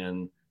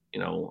 And,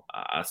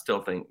 I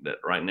still think that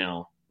right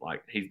now,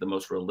 he's the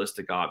most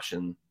realistic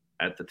option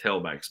at the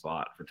tailback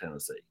spot for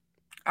Tennessee.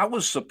 I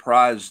was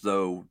surprised,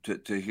 though,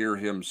 to hear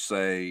him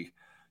say,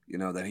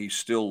 that he's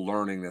still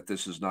learning that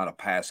this is not a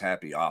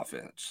pass-happy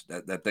offense,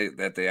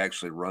 that they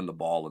actually run the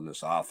ball in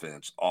this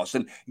offense.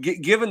 Austin,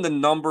 given the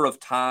number of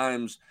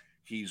times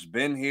he's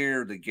been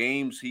here, the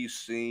games he's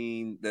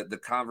seen, the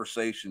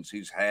conversations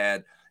he's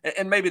had,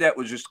 and maybe that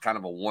was just kind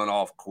of a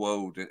one-off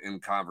quote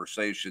in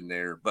conversation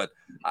there, but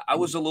I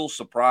was a little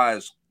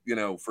surprised,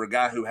 for a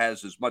guy who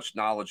has as much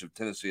knowledge of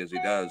Tennessee as he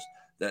does,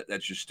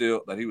 that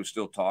he was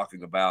still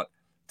talking about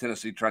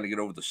Tennessee trying to get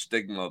over the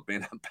stigma of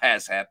being a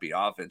pass-happy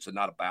offense and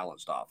not a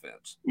balanced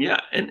offense.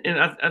 Yeah, and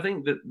I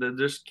think that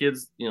there's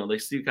kids, they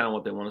see kind of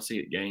what they want to see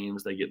at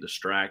games. They get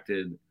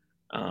distracted.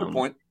 Good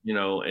point.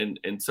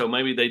 And so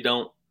maybe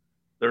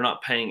they're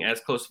not paying as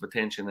close of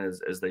attention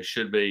as they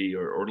should be,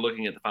 or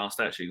looking at the final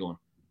stat sheet going,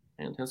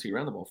 man, Tennessee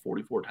ran the ball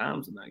 44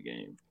 times in that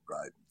game.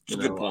 Right. It's a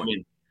good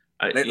point.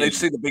 I mean, they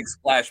see the big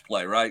splash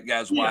play, right?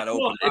 Guys wide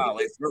open.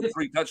 They throw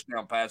 3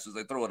 touchdown passes.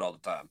 They throw it all the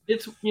time.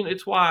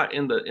 It's why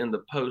in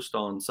the post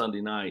on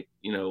Sunday night,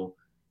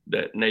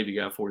 that Navy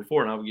got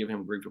 44, and I would give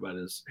him grief about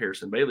his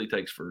Harrison Bailey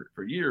takes for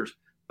years.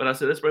 But I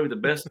said that's maybe the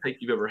best take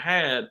you've ever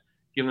had,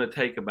 given the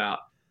take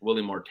about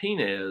Willie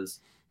Martinez,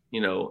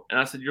 and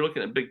I said you're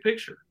looking at big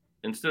picture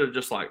instead of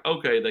just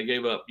okay, they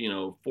gave up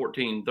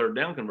 14 third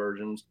down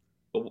conversions,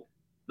 but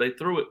they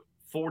threw it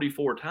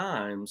 44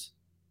 times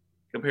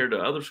compared to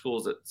other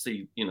schools that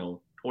see,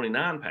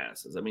 29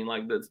 passes. I mean,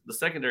 the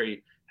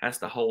secondary has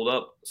to hold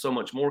up so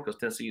much more because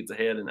Tennessee gets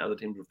ahead and other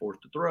teams are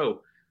forced to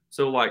throw.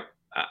 So, I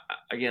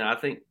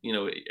think,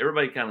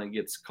 everybody kind of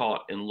gets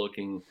caught in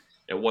looking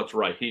at what's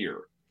right here.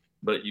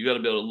 But you got to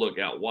be able to look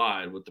out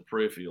wide with the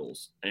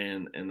peripherals.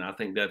 And I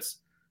think that's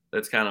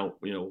kind of,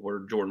 where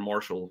Jordan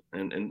Marshall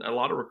and a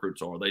lot of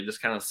recruits are. They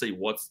just kind of see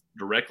what's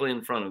directly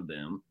in front of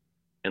them,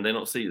 and they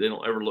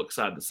don't ever look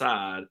side to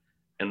side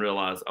and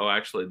realize, oh,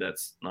 actually,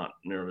 that's not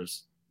nearly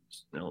as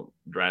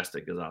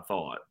drastic as I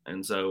thought.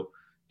 And so,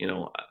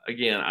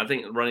 again, I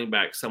think running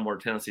back somewhere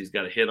Tennessee's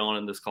got a hit on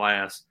in this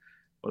class,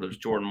 whether it's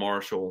Jordan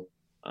Marshall,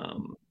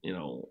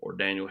 or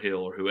Daniel Hill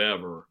or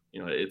whoever.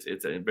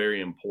 It's a very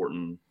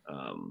important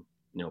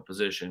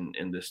position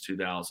in this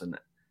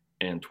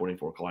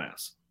 2024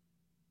 class.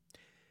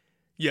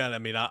 Yeah, I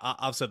mean,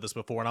 I've said this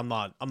before, and I'm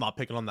not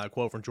picking on that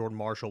quote from Jordan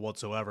Marshall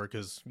whatsoever,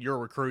 because you're a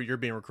recruit. You're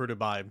being recruited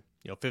by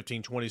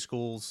 15, 20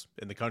 schools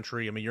in the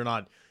country. I mean, you're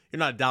not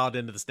dialed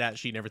into the stat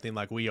sheet and everything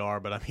like we are.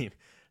 But I mean,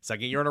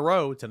 second year in a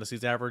row,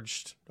 Tennessee's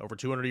averaged over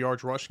 200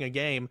 yards rushing a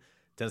game.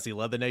 Tennessee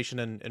led the nation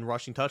in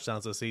rushing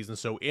touchdowns this season.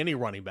 So any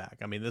running back,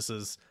 I mean, this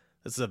is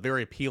a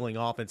very appealing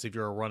offense if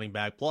you're a running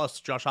back. Plus,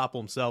 Josh Heupel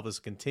himself has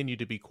continued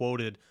to be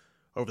quoted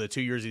over the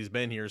 2 years he's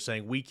been here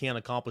saying we can't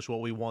accomplish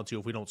what we want to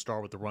if we don't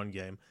start with the run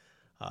game.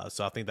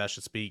 So I think that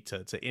should speak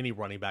to any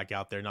running back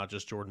out there, not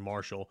just Jordan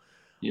Marshall.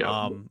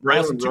 Yeah,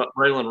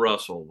 Braylon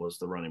Russell was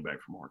the running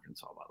back from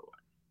Arkansas, by the way.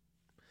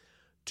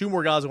 2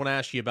 more guys I want to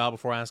ask you about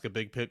before I ask a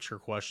big picture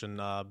question.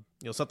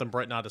 Something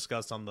Brett and I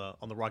discussed on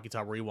the Rocky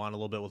Top Rewind a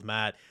little bit with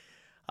Matt.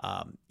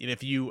 I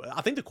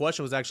think the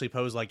question was actually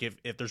posed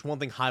if there's one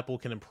thing Heupel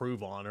can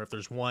improve on, or if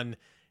there's one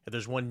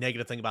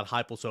negative thing about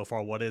Heupel so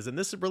far, what is? And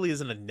this really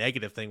isn't a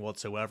negative thing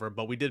whatsoever,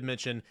 but we did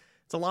mention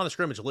it's a line of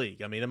scrimmage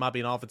league. I mean, it might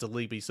be an offensive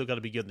league, but you still got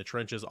to be good in the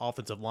trenches.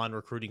 Offensive line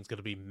recruiting is going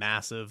to be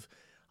massive.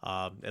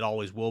 It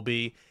always will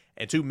be.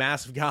 And 2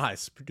 massive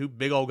guys, 2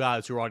 big old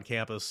guys who are on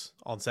campus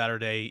on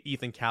Saturday,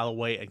 Ethan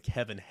Callaway and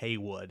Kevin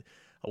Haywood.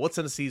 What's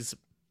Tennessee's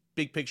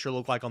big picture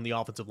look like on the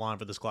offensive line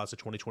for this class of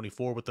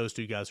 2024 with those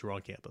 2 guys who are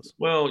on campus?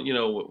 Well,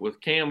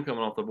 with Cam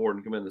coming off the board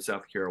and coming to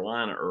South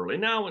Carolina early,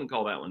 now I wouldn't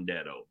call that one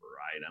dead over,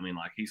 right? I mean,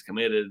 he's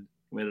committed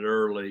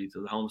early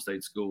to the home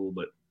state school,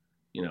 but,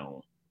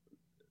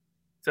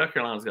 South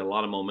Carolina's got a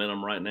lot of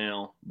momentum right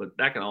now, but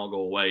that can all go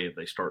away if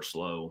they start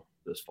slow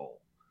this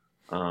fall.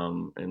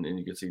 and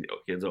you can see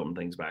kids open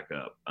things back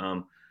up.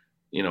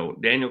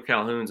 Daniel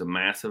Calhoun's a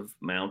massive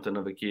mountain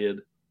of a kid.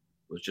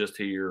 Was just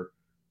here.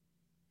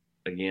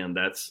 Again,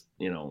 that's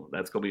going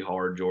to be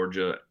hard.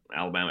 Georgia,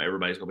 Alabama,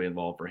 everybody's going to be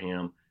involved for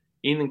him.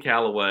 Enan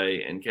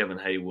Callaway and Kevin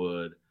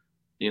Haywood,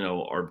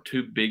 are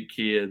two big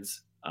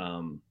kids.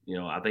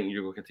 I think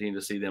you're going to continue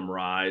to see them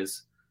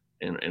rise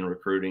in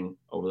recruiting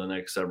over the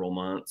next several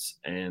months.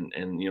 And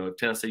if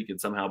Tennessee could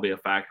somehow be a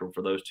factor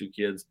for those two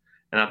kids,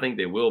 and I think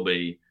they will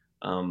be,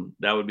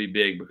 that would be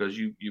big because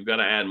you've got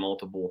to add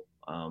multiple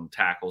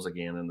tackles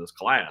again in this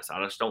class.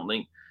 I don't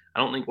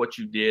think what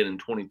you did in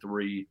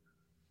 23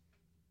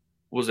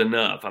 was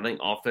enough. I think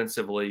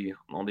offensively,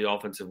 on the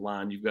offensive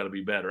line, you've got to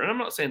be better. And I'm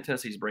not saying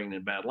Tennessee's bringing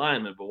in bad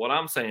linemen, but what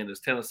I'm saying is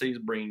Tennessee's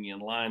bringing in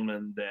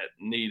linemen that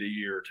need a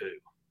year or two.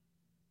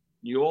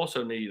 You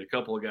also need a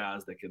couple of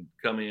guys that can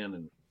come in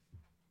and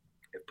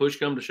if push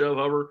come to shove,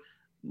 Hubbard,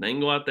 they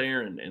can go out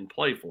there and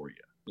play for you.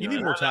 You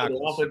need more tackles.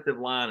 The offensive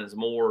line is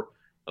more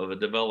of a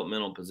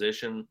developmental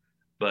position,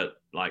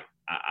 but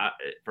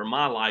for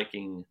my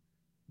liking,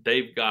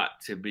 they've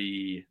got to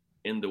be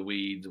in the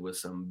weeds with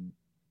some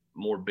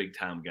more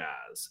big-time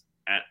guys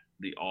at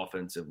the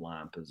offensive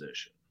line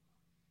position.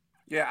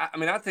 Yeah,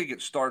 I think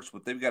it starts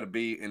with they've got to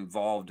be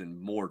involved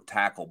in more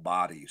tackle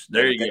bodies.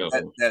 There you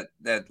go.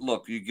 That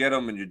look, you get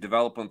them and you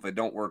develop them. If they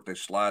don't work, they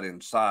slide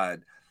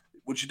inside.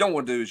 What you don't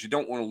want to do is you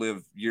don't want to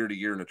live year to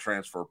year in a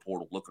transfer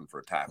portal looking for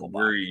a tackle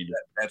body.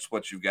 That's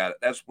what you've got.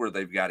 That's where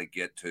they've got to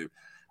get to.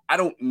 I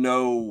don't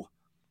know.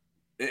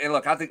 And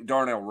look, I think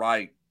Darnell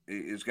Wright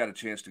has got a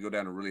chance to go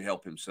down and really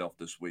help himself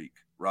this week,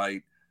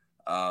 right?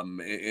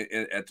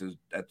 At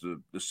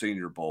the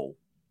Senior Bowl.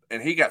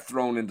 And he got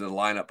thrown into the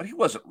lineup, but he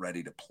wasn't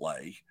ready to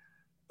play.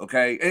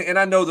 Okay. And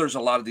I know there's a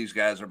lot of these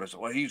guys that are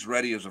saying, well, he's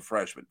ready as a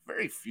freshman.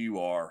 Very few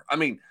are.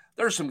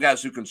 There's some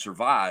guys who can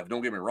survive.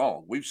 Don't get me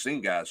wrong. We've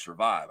seen guys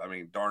survive.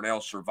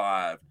 Darnell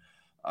survived.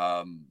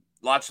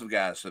 Lots of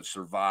guys have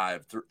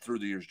survived through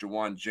the years,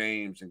 Jawan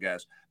James and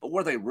guys, but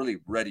were they really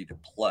ready to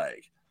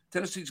play?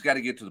 Tennessee's got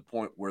to get to the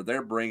point where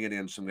they're bringing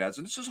in some guys.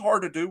 And this is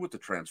hard to do with the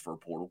transfer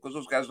portal because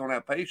those guys don't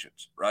have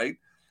patience, right?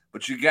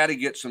 But you got to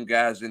get some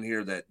guys in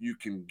here that you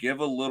can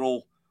give a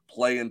little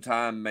playing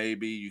time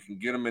maybe. You can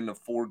get them into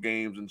 4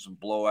 games and some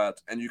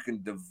blowouts, and you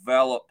can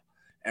develop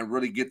and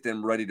really get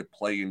them ready to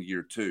play in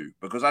year 2.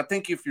 Because I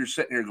think if you're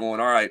sitting here going,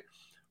 all right,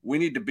 we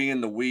need to be in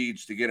the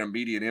weeds to get an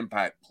immediate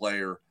impact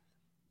player,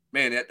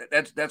 man,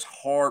 that's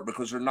hard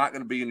because they're not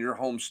going to be in your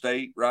home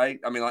state, right?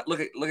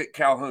 Look at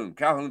Calhoun.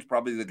 Calhoun's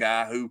probably the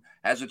guy who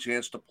has a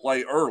chance to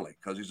play early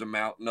because he's a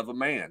mountain of a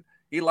man.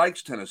 He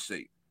likes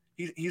Tennessee.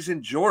 He's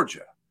in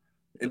Georgia.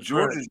 And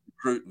Georgia's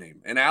recruiting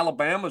him, and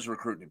Alabama's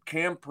recruiting him.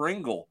 Cam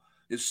Pringle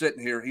is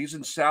sitting here. He's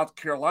in South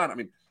Carolina.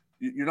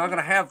 You're not going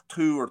to have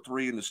 2 or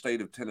 3 in the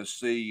state of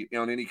Tennessee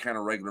on any kind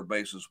of regular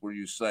basis where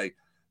you say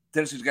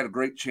Tennessee's got a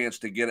great chance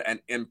to get an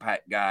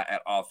impact guy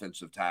at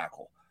offensive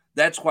tackle.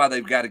 That's why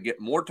they've got to get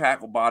more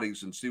tackle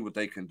bodies and see what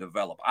they can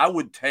develop. I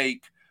would try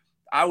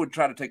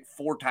to take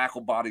 4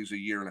 tackle bodies a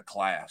year in a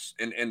class,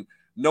 and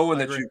knowing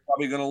that you're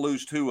probably going to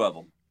lose 2 of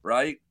them,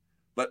 right?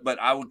 But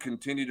I would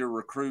continue to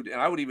recruit, and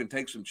I would even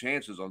take some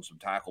chances on some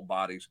tackle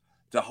bodies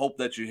to hope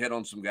that you hit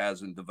on some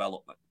guys in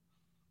development.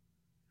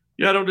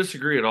 Yeah, I don't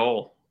disagree at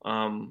all.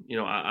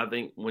 I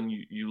think when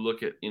you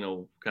look at,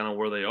 kind of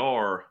where they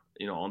are,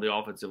 on the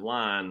offensive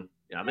line,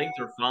 I think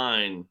they're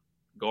fine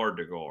guard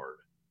to guard.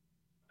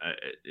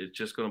 It's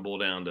just going to boil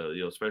down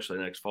to, especially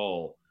next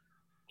fall,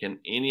 can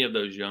any of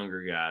those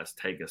younger guys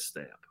take a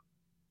step?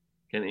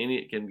 Can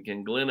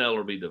Glenn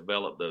Ellerby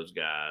develop those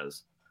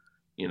guys?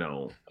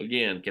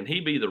 Again, can he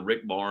be the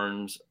Rick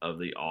Barnes of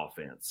the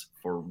offense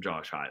for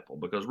Josh Heupel?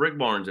 Because Rick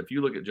Barnes, if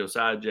you look at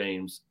Josiah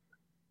James,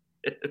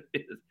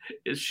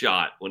 his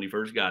shot when he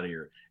first got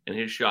here and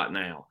his shot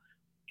now,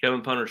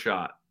 Kevin Punter's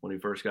shot when he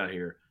first got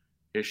here,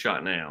 his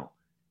shot now,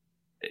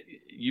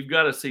 you've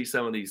got to see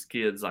some of these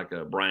kids like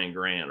a Brian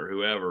Grant or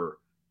whoever,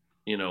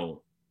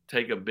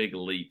 take a big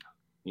leap,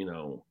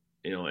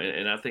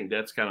 and I think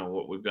that's kind of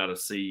what we've got to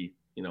see,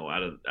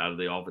 out of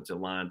the offensive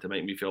line to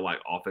make me feel like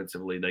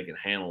offensively they can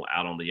handle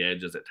out on the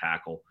edges at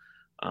tackle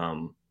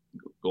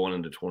going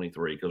into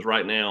 23. Because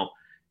right now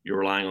you're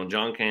relying on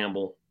John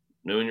Campbell,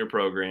 new in your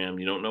program.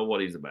 You don't know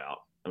what he's about.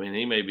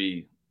 He may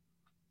be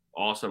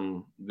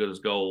awesome, good as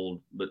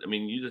gold, but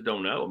you just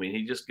don't know.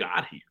 He just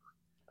got here.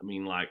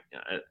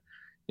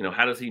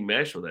 How does he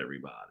mesh with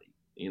everybody?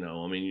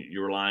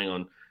 You're relying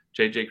on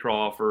J.J.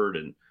 Crawford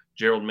and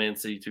Gerald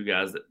Mancey, 2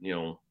 guys that,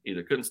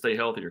 either couldn't stay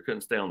healthy or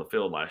couldn't stay on the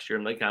field last year.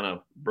 And they kind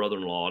of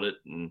brother-in-lawed it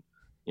and,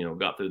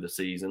 got through the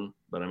season.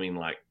 But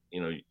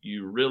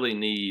you really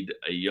need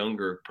a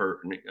younger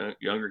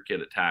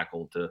kid at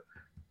tackle to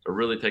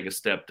really take a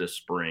step this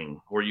spring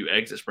where you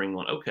exit spring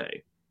going,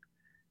 okay,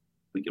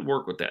 we can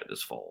work with that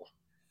this fall.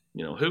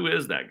 Who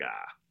is that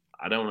guy?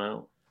 I don't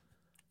know.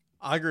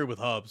 I agree with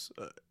Hubs.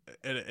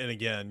 And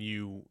again,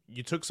 you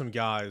took some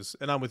guys,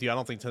 and I'm with you. I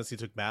don't think Tennessee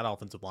took bad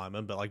offensive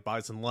linemen, but like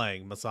Bison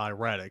Lang, Masai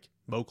Reddick,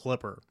 Mo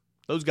Clipper,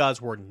 those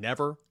guys were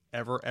never,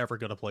 ever, ever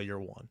going to play year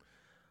 1.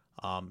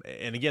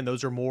 And again,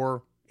 those are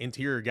more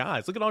interior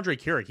guys. Look at Andre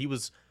Carrick. He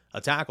was a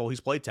tackle. He's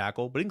played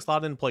tackle, but he can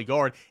slot in and play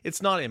guard.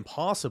 It's not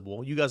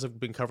impossible. You guys have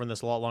been covering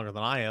this a lot longer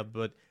than I have,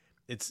 but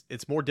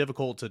it's more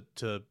difficult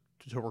to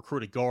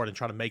recruit a guard and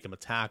try to make him a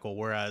tackle,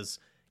 whereas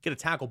get a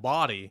tackle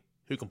body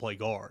who can play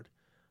guard.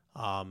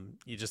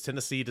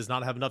 Tennessee does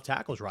not have enough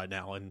tackles right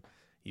now, and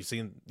you've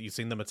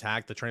seen them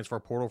attack the transfer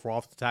portal for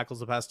offensive tackles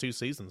the past 2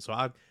 seasons.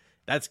 So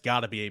that's got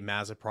to be a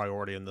massive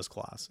priority in this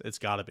class. It's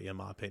got to be, in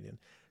my opinion.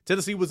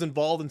 Tennessee was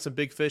involved in some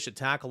big fish at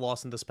tackle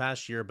loss in this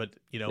past year, but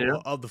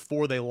of the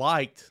 4 they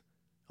liked,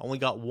 only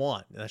got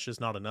 1. And that's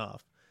just not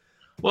enough.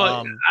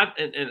 Well,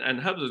 and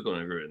Hubbs is going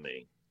to agree with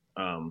me.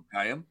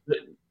 I am.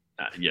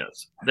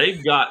 Yes,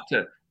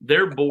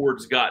 their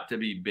board's got to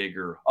be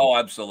bigger. Oh,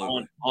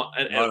 absolutely.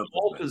 At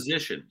all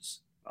positions.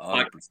 100%.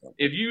 Like,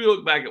 if you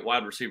look back at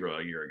wide receiver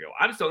a year ago,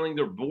 I just don't think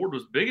their board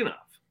was big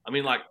enough. I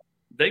mean, like,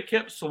 they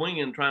kept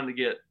swinging, trying to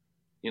get,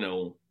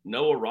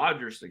 Noah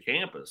Rogers to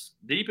campus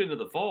deep into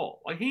the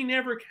fall. Like, he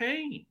never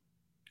came.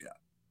 Yeah.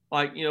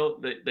 Like,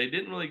 they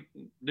didn't really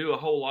do a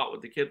whole lot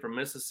with the kid from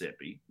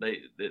Mississippi.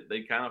 They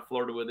kind of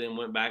flirted with him,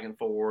 went back and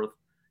forth.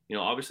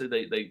 Obviously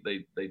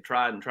they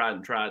tried on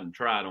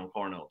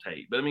Carnell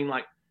Tate. But I mean,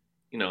 like,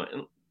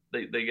 and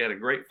they got a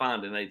great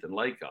find in Nathan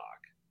Laycock.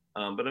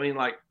 But I mean,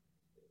 like,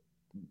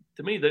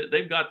 to me,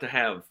 they've got to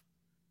have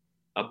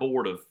a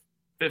board of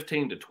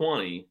 15 to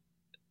 20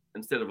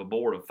 instead of a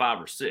board of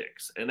 5 or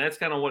 6. And that's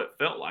kind of what it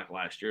felt like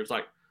last year. It's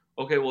like,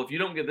 okay, well, if you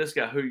don't get this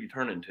guy, who are you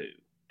turning to?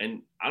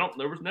 And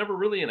there was never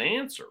really an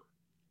answer.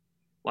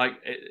 Like,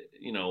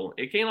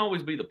 it can't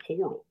always be the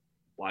portal.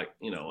 Like,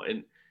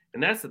 and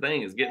that's the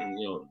thing is getting,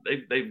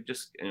 they've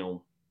just,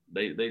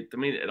 they to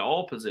me at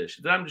all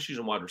positions, I'm just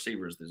using wide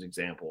receivers as an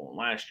example on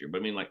last year, but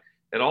I mean, like,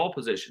 at all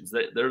positions,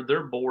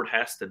 their board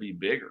has to be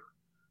bigger,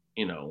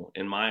 in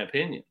my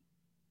opinion.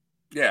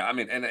 Yeah, I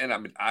mean, and I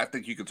mean, I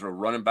think you could throw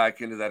running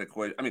back into that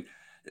equation. I mean,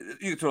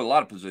 you could throw a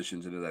lot of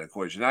positions into that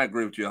equation. I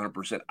agree with you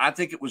 100%. I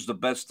think it was the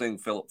best thing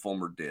Philip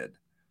Fulmer did.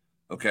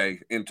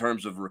 Okay, in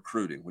terms of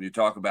recruiting, when you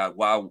talk about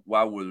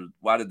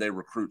why did they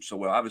recruit so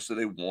well? Obviously,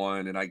 they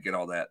won, and I get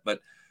all that,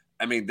 but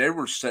I mean, they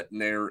were sitting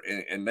there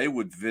and they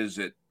would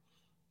visit,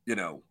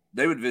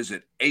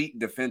 8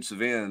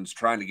 defensive ends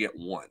trying to get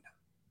 1.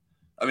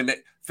 I mean,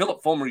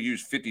 Philip Fulmer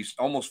used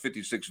almost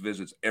 56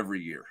 visits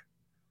every year.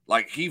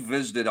 Like, he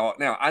visited all.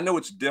 Now, I know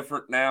it's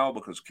different now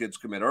because kids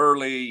commit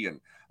early, and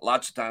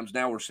lots of times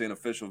now we're seeing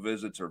official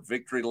visits or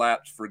victory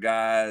laps for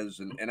guys.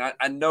 And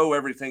I know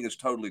everything has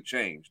totally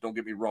changed. Don't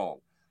get me wrong.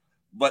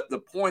 But the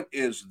point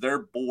is their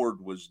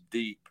board was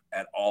deep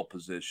at all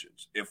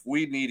positions. If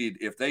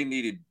they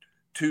needed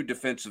 2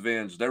 defensive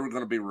ends, they were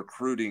going to be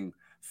recruiting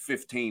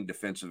 15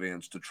 defensive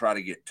ends to try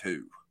to get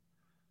 2.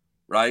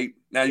 Right?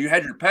 Now, you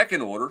had your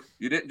pecking order.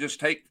 You didn't just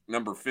take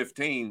number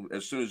 15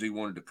 as soon as he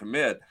wanted to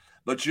commit,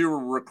 but you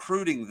were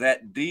recruiting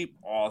that deep,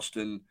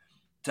 Austin,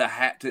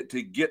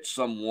 to get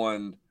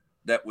someone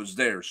that was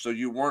there. So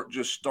you weren't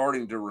just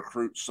starting to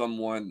recruit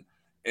someone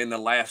in the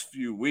last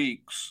few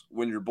weeks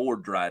when your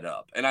board dried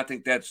up. And I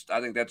think that's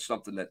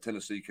something that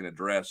Tennessee can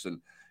address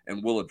and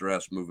will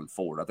address moving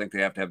forward. I think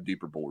they have to have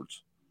deeper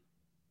boards.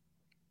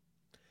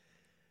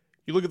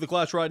 You look at the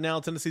class right now,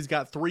 Tennessee's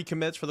got 3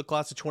 commits for the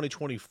class of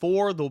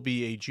 2024. There'll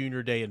be a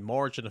junior day in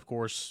March, and, of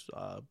course,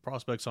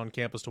 prospects on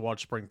campus to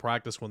watch spring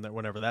practice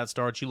whenever that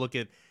starts. You look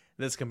at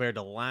this compared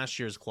to last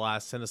year's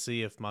class.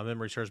 Tennessee, if my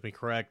memory serves me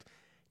correct,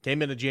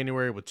 came into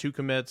January with 2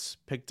 commits,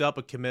 picked up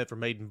a commit from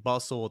Aiden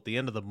Bussell at the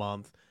end of the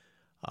month.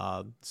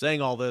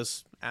 Saying all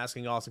this,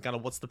 asking Austin kind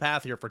of what's the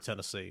path here for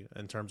Tennessee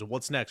in terms of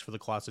what's next for the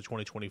class of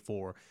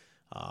 2024.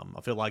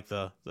 I feel like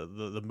the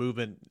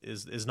movement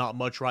is not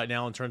much right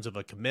now in terms of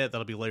a commit.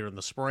 That'll be later in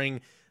the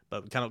spring,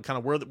 but kind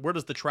of where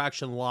does the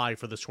traction lie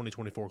for this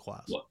 2024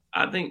 class? Well,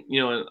 I think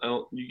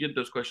you get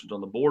those questions on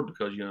the board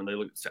because they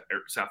look at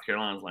South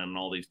Carolina's landing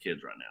all these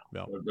kids right now.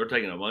 Yeah. They're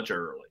taking a bunch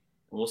early,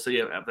 and we'll see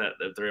if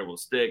they're able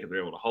to stick, if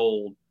they're able to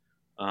hold,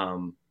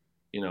 and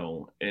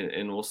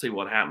we'll see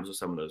what happens with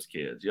some of those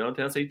kids.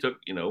 Tennessee took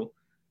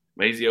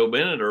Mazio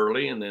Bennett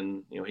early, and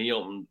then he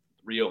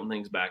reopen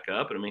things back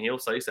up. And I mean, he'll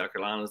say South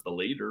Carolina's the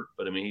leader,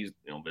 but I mean, he's,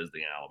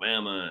 visiting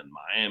Alabama and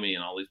Miami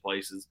and all these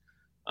places.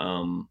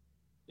 I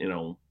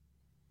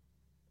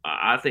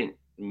think,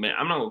 I'm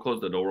not going to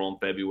close the door on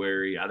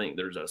February. I think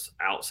there's an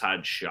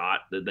outside shot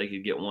that they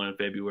could get one in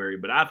February,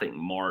 but I think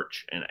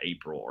March and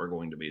April are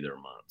going to be their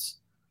months,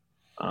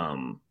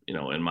 in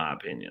my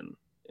opinion.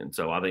 And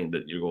so I think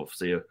that you're going to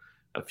see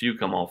a few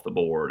come off the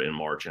board in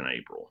March and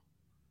April.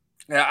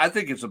 Yeah, I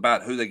think it's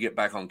about who they get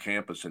back on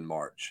campus in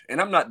March, and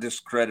I'm not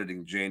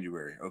discrediting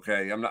January.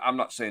 Okay, I'm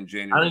not saying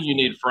January. I think you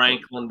need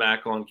Franklin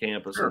back on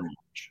campus in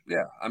March.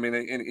 Yeah, I mean,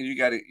 and you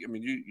got to. I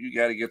mean, you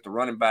got to get the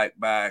running back.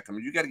 I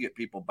mean, you got to get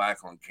people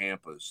back on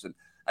campus. And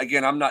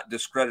again, I'm not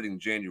discrediting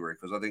January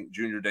because I think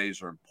junior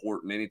days are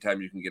important.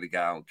 Anytime you can get a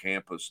guy on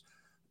campus,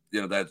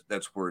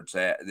 that's where it's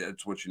at.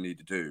 That's what you need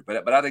to do.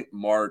 But I think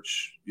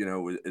March,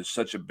 is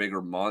such a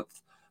bigger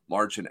month.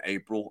 March and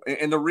April,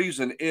 and the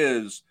reason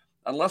is,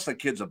 unless a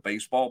kid's a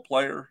baseball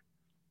player,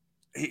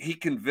 he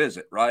can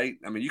visit, right?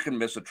 I mean, you can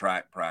miss a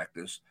track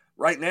practice.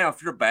 right now,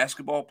 if you're a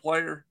basketball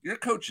player, your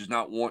coach is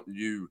not wanting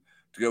you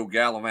to go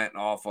gallivanting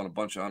off on a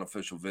bunch of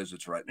unofficial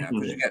visits right now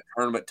because you got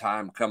tournament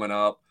time coming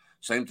up.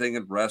 Same thing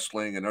in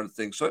wrestling and other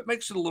things. So it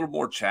makes it a little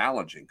more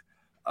challenging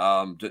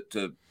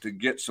to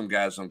get some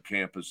guys on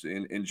campus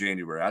in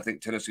January. I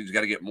think Tennessee's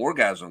got to get more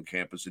guys on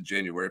campus in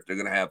January if they're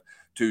going to have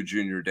 2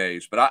 junior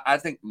days. But I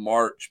think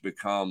March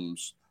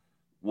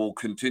will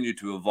continue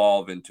to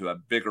evolve into a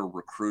bigger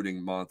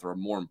recruiting month or a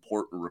more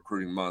important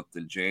recruiting month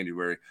than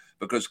January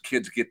because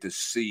kids get to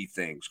see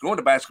things. Going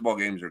to basketball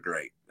games are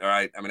great. All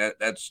right. I mean,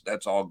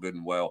 that's all good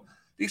and well.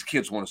 These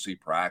kids want to see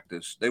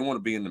practice. They want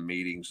to be in the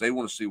meetings. They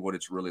want to see what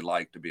it's really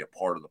like to be a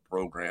part of the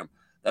program.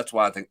 That's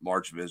why I think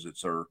March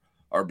visits are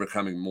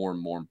becoming more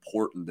and more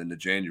important than the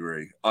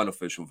January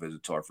unofficial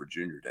visits are for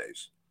junior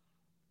days.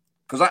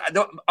 Because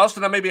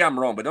Austin, maybe I'm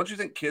wrong, but don't you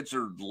think kids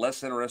are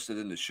less interested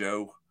in the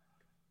show?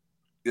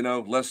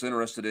 Less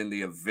interested in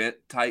the event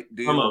type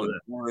deal, and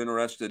more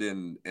interested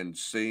in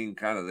seeing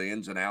kind of the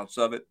ins and outs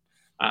of it?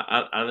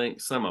 I think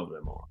some of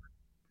them are.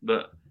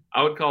 But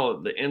I would call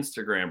it the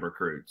Instagram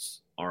recruits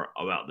are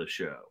about the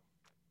show.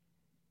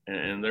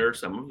 And there are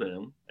some of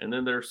them. And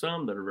then there are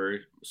some that are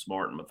very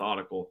smart and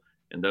methodical.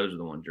 And those are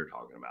the ones you're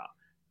talking about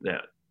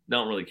that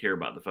don't really care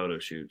about the photo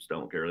shoots,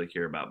 don't really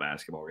care about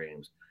basketball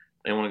games.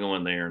 They want to go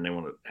in there and they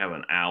want to have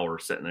an hour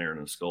sitting there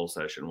in a skull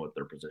session with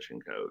their position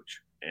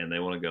coach. And they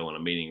want to go in a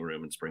meeting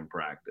room in spring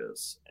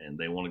practice. And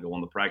they want to go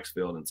on the practice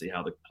field and see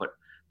how the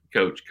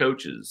coach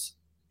coaches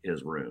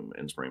his room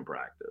in spring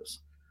practice.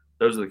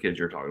 Those are the kids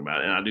you're talking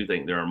about. And I do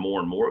think there are more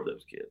and more of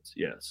those kids,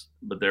 yes.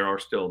 But there are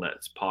still that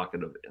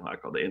pocket of, I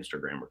call the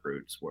Instagram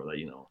recruits, where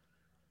they,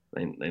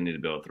 they need to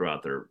be able to throw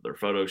out their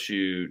photo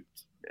shoot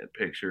and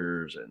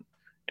pictures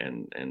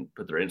and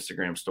put their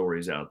Instagram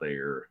stories out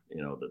there,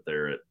 that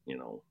they're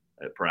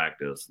at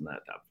practice and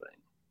that type of thing.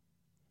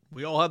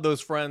 We all have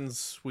those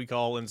friends we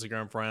call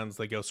Instagram friends.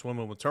 They go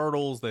swimming with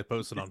turtles. They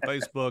post it on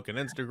Facebook and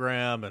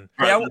Instagram. And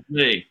I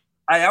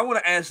want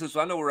to ask this.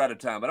 I know we're out of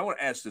time, but I want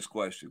to ask this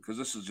question because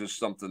this is just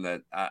something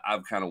that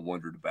I've kind of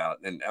wondered about.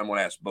 And I want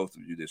to ask both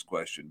of you this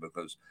question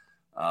because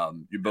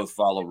you both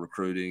follow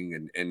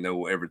recruiting and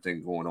know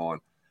everything going on.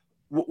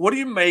 What do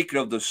you make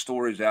of the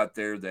stories out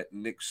there that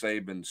Nick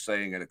Saban's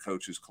saying at a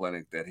coach's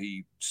clinic that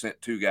he sent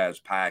 2 guys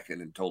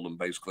packing and told them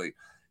basically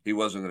he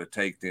wasn't going to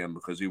take them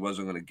because he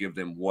wasn't going to give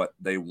them what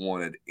they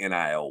wanted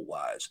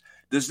NIL-wise?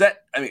 Does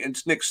that – I mean,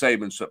 it's Nick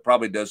Saban, so it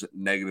probably doesn't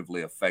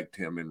negatively affect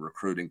him in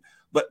recruiting.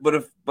 But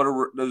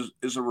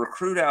is a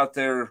recruit out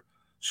there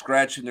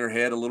scratching their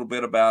head a little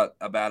bit about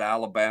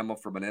Alabama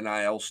from an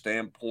NIL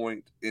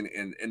standpoint?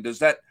 And does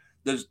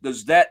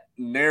that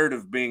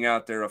narrative being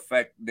out there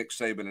affect Nick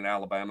Saban in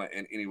Alabama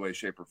in any way,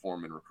 shape, or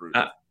form in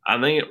recruiting? I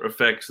think it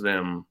affects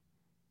them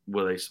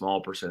with a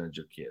small percentage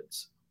of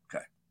kids.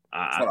 Okay,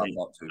 I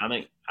thought too.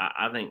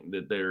 I think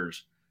that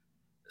there's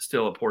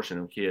still a portion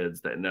of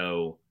kids that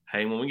know,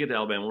 hey, when we get to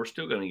Alabama, we're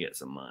still going to get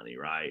some money,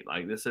 right?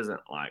 Like this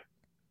isn't like,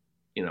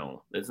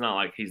 it's not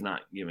like he's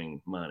not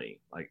giving money.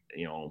 Like,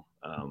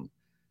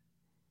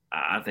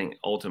 I think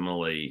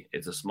ultimately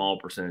it's a small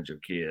percentage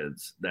of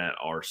kids that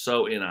are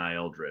so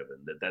NIL driven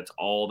that that's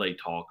all they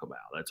talk about.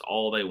 That's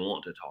all they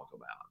want to talk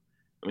about.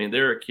 I mean,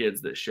 there are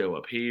kids that show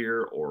up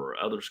here or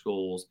other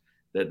schools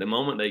that the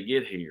moment they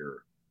get here,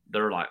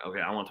 they're like, okay,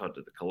 I want to talk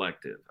to the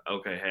collective.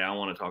 Okay, hey, I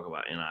want to talk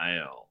about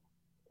NIL.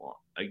 Well,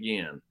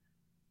 again,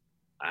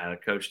 I had a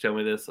coach tell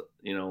me this,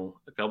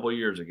 a couple of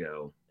years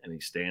ago, and he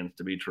stands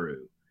to be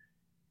true.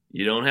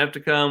 You don't have to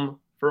come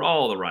for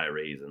all the right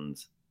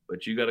reasons,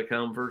 but you got to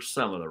come for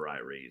some of the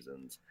right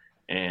reasons.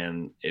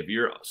 And if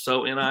you're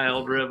so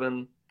NIL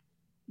driven,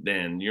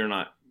 then you're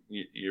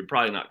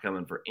probably not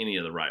coming for any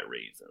of the right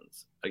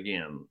reasons.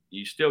 Again,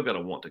 you still got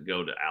to want to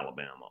go to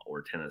Alabama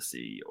or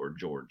Tennessee or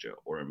Georgia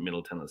or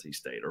Middle Tennessee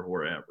State or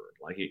wherever.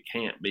 Like it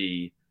can't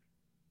be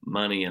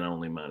money and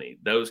only money.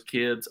 Those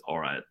kids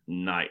are a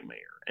nightmare.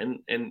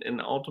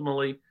 And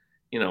ultimately,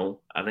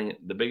 I think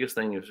the biggest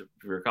thing is if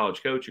you're a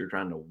college coach, you're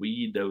trying to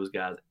weed those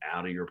guys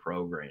out of your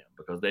program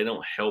because they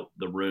don't help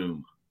the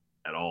room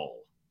at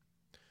all.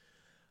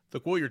 The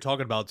quote you're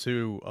talking about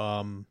too,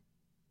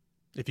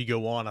 if you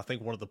go on, I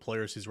think one of the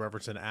players he's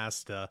referencing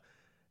asked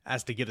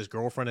to get his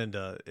girlfriend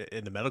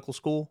into medical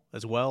school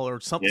as well, or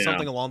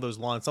something along those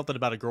lines, something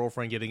about a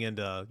girlfriend getting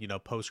into,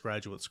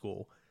 postgraduate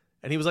school.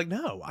 And he was like,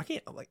 no, I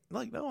can't,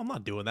 no, I'm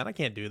not doing that. I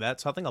can't do that.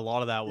 So I think a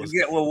lot of that was.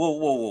 Yeah,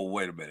 whoa,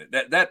 wait a minute.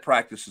 That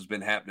practice has been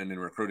happening in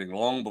recruiting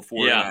long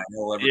before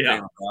NIL ever came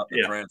about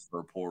the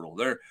transfer portal.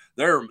 There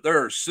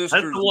are sisters.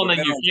 That's the one that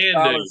you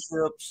can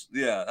do.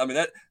 Yeah, I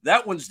mean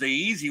that one's the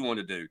easy one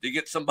to do, to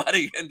get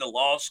somebody into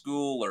law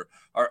school or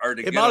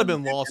to. It might have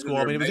been law school.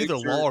 I mean, it was either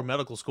law or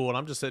medical school, and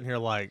I'm just sitting here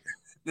like.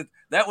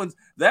 That one's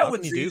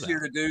easier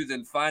to do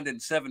than finding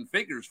 7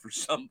 figures for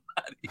somebody.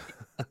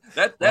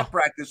 that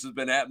practice has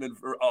been happening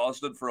for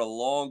Austin for a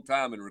long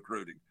time in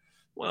recruiting.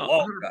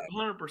 Well,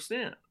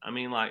 100%. I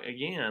mean, like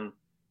again,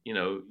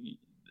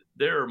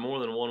 there are more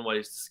than one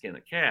ways to skin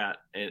a cat,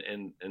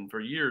 and for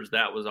years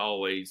that was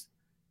always,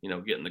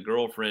 getting the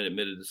girlfriend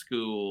admitted to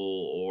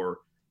school or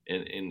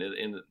in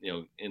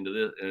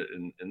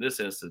this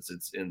instance,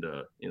 it's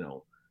into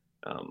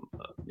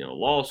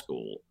law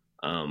school.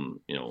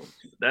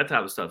 That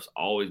type of stuff's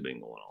always been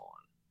going on,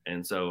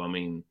 and so I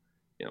mean,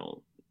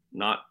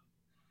 not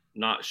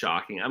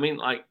shocking. I mean,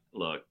 like,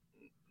 look,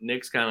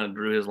 Nick's kind of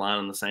drew his line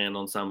in the sand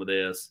on some of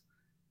this.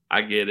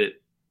 I get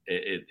it.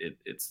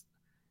 It's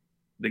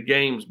the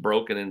game's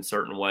broken in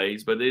certain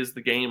ways, but it is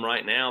the game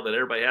right now that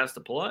everybody has to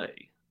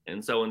play.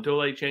 And so until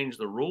they change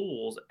the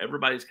rules,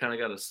 everybody's kind of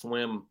got to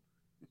swim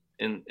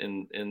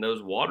in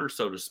those waters,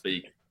 so to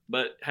speak.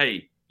 But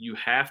hey, you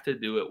have to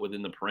do it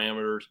within the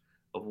parameters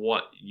of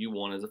what you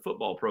want as a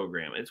football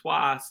program. It's why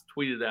I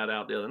tweeted that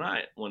out the other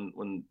night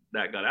when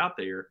that got out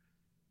there.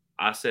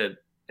 I said,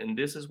 and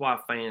this is why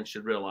fans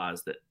should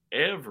realize that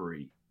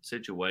every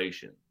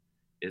situation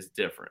is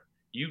different.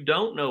 You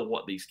don't know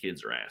what these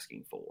kids are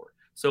asking for.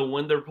 So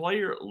when their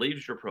player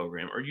leaves your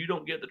program or you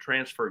don't get the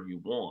transfer you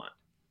want,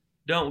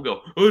 don't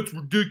go, oh, it's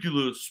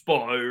ridiculous,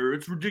 Spire.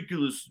 It's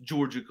ridiculous,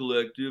 Georgia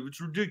Collective. It's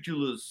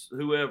ridiculous,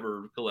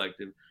 whoever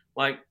collective.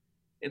 Like,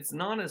 it's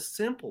not as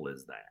simple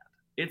as that.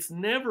 It's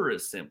never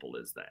as simple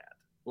as that.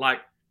 Like,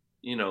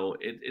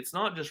 it's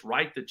not just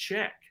write the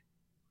check.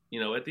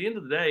 At the end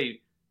of the day,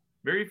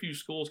 very few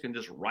schools can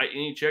just write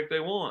any check they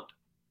want.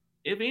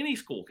 If any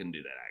school can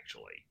do that,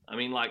 actually. I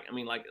mean,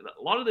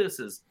 a lot of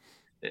this is,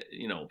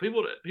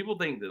 people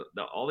think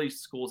that all these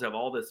schools have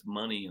all this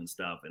money and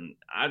stuff, and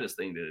I just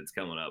think that it's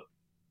coming up.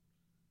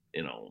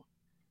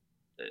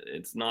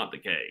 It's not the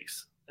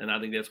case, and I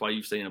think that's why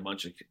you've seen a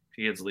bunch of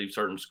kids leave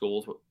certain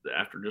schools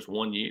after just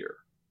 1 year.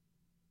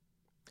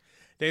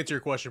 To answer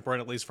your question,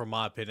 Brent, at least from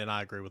my opinion,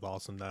 I agree with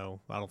Austin, though.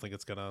 I don't think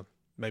it's going to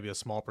maybe a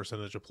small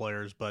percentage of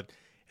players, but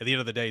at the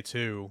end of the day,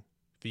 too,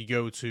 if you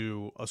go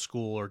to a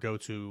school or go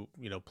to,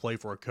 play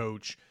for a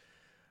coach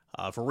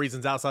for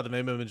reasons outside of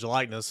image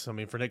likeness, I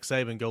mean, for Nick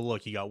Saban, go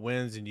look, you got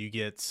wins and you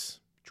get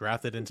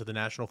drafted into the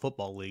National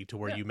Football League to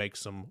where you make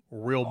some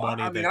real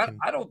money.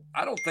 I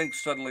don't think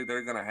suddenly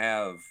they're going to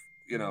have,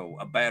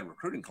 a bad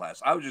recruiting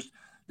class. I was just,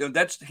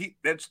 that's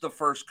the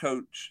first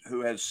coach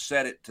who has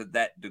said it to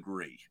that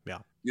degree. Yeah.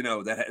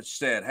 That has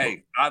said,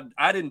 hey,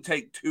 I didn't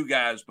take two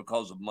guys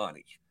because of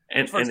money.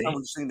 And first time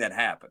we've seen that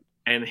happen.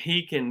 And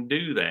he can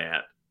do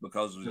that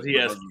because of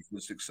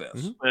his success.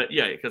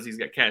 Mm-hmm. Because he's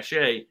got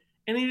cachet.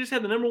 And he just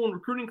had the number one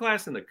recruiting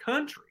class in the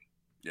country.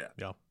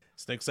 Yeah.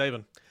 It's Nick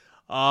Saban.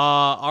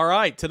 All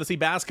right. Tennessee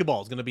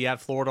basketball is going to be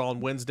at Florida on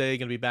Wednesday.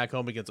 Going to be back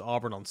home against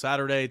Auburn on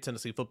Saturday.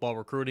 Tennessee football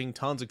recruiting.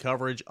 Tons of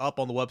coverage up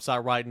on the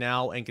website right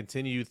now and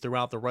continue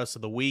throughout the rest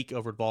of the week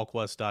over at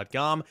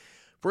VolQuest.com.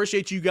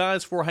 Appreciate you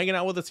guys for hanging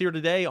out with us here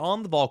today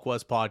on the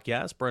VolQuest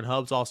podcast. Brent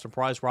Hubbs, Austin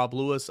Price, Rob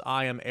Lewis.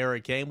 I am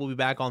Eric Kane. We'll be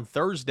back on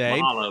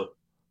Thursday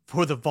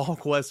for the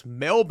VolQuest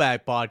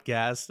Mailbag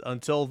podcast.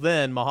 Until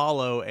then,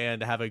 mahalo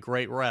and have a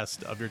great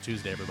rest of your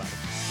Tuesday, everybody.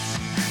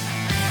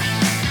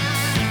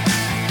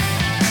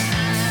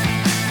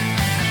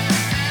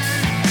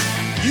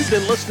 You've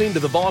been listening to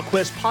the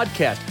VolQuest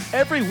podcast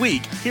every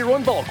week here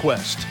on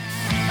VolQuest.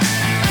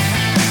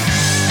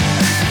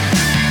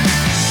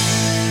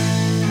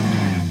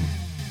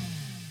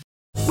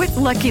 With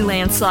Lucky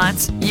Land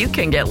Slots, you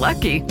can get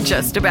lucky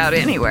just about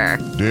anywhere.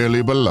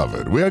 Dearly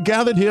beloved, we are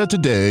gathered here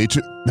today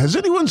to... Has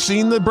anyone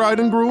seen the bride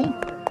and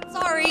groom?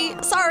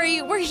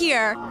 Sorry, we're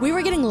here. We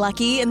were getting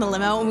lucky in the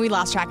limo and we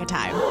lost track of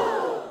time.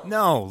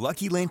 No,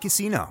 Lucky Land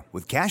Casino,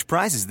 with cash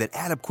prizes that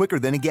add up quicker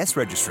than a guest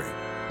registry.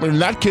 In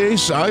that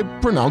case, I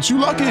pronounce you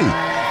lucky.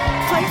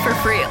 Play for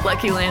free at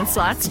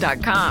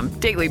LuckyLandSlots.com.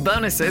 Daily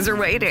bonuses are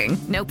waiting.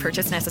 No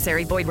purchase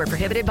necessary. Void where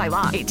prohibited by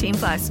law.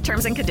 18+.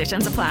 Terms and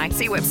conditions apply.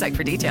 See website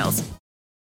for details.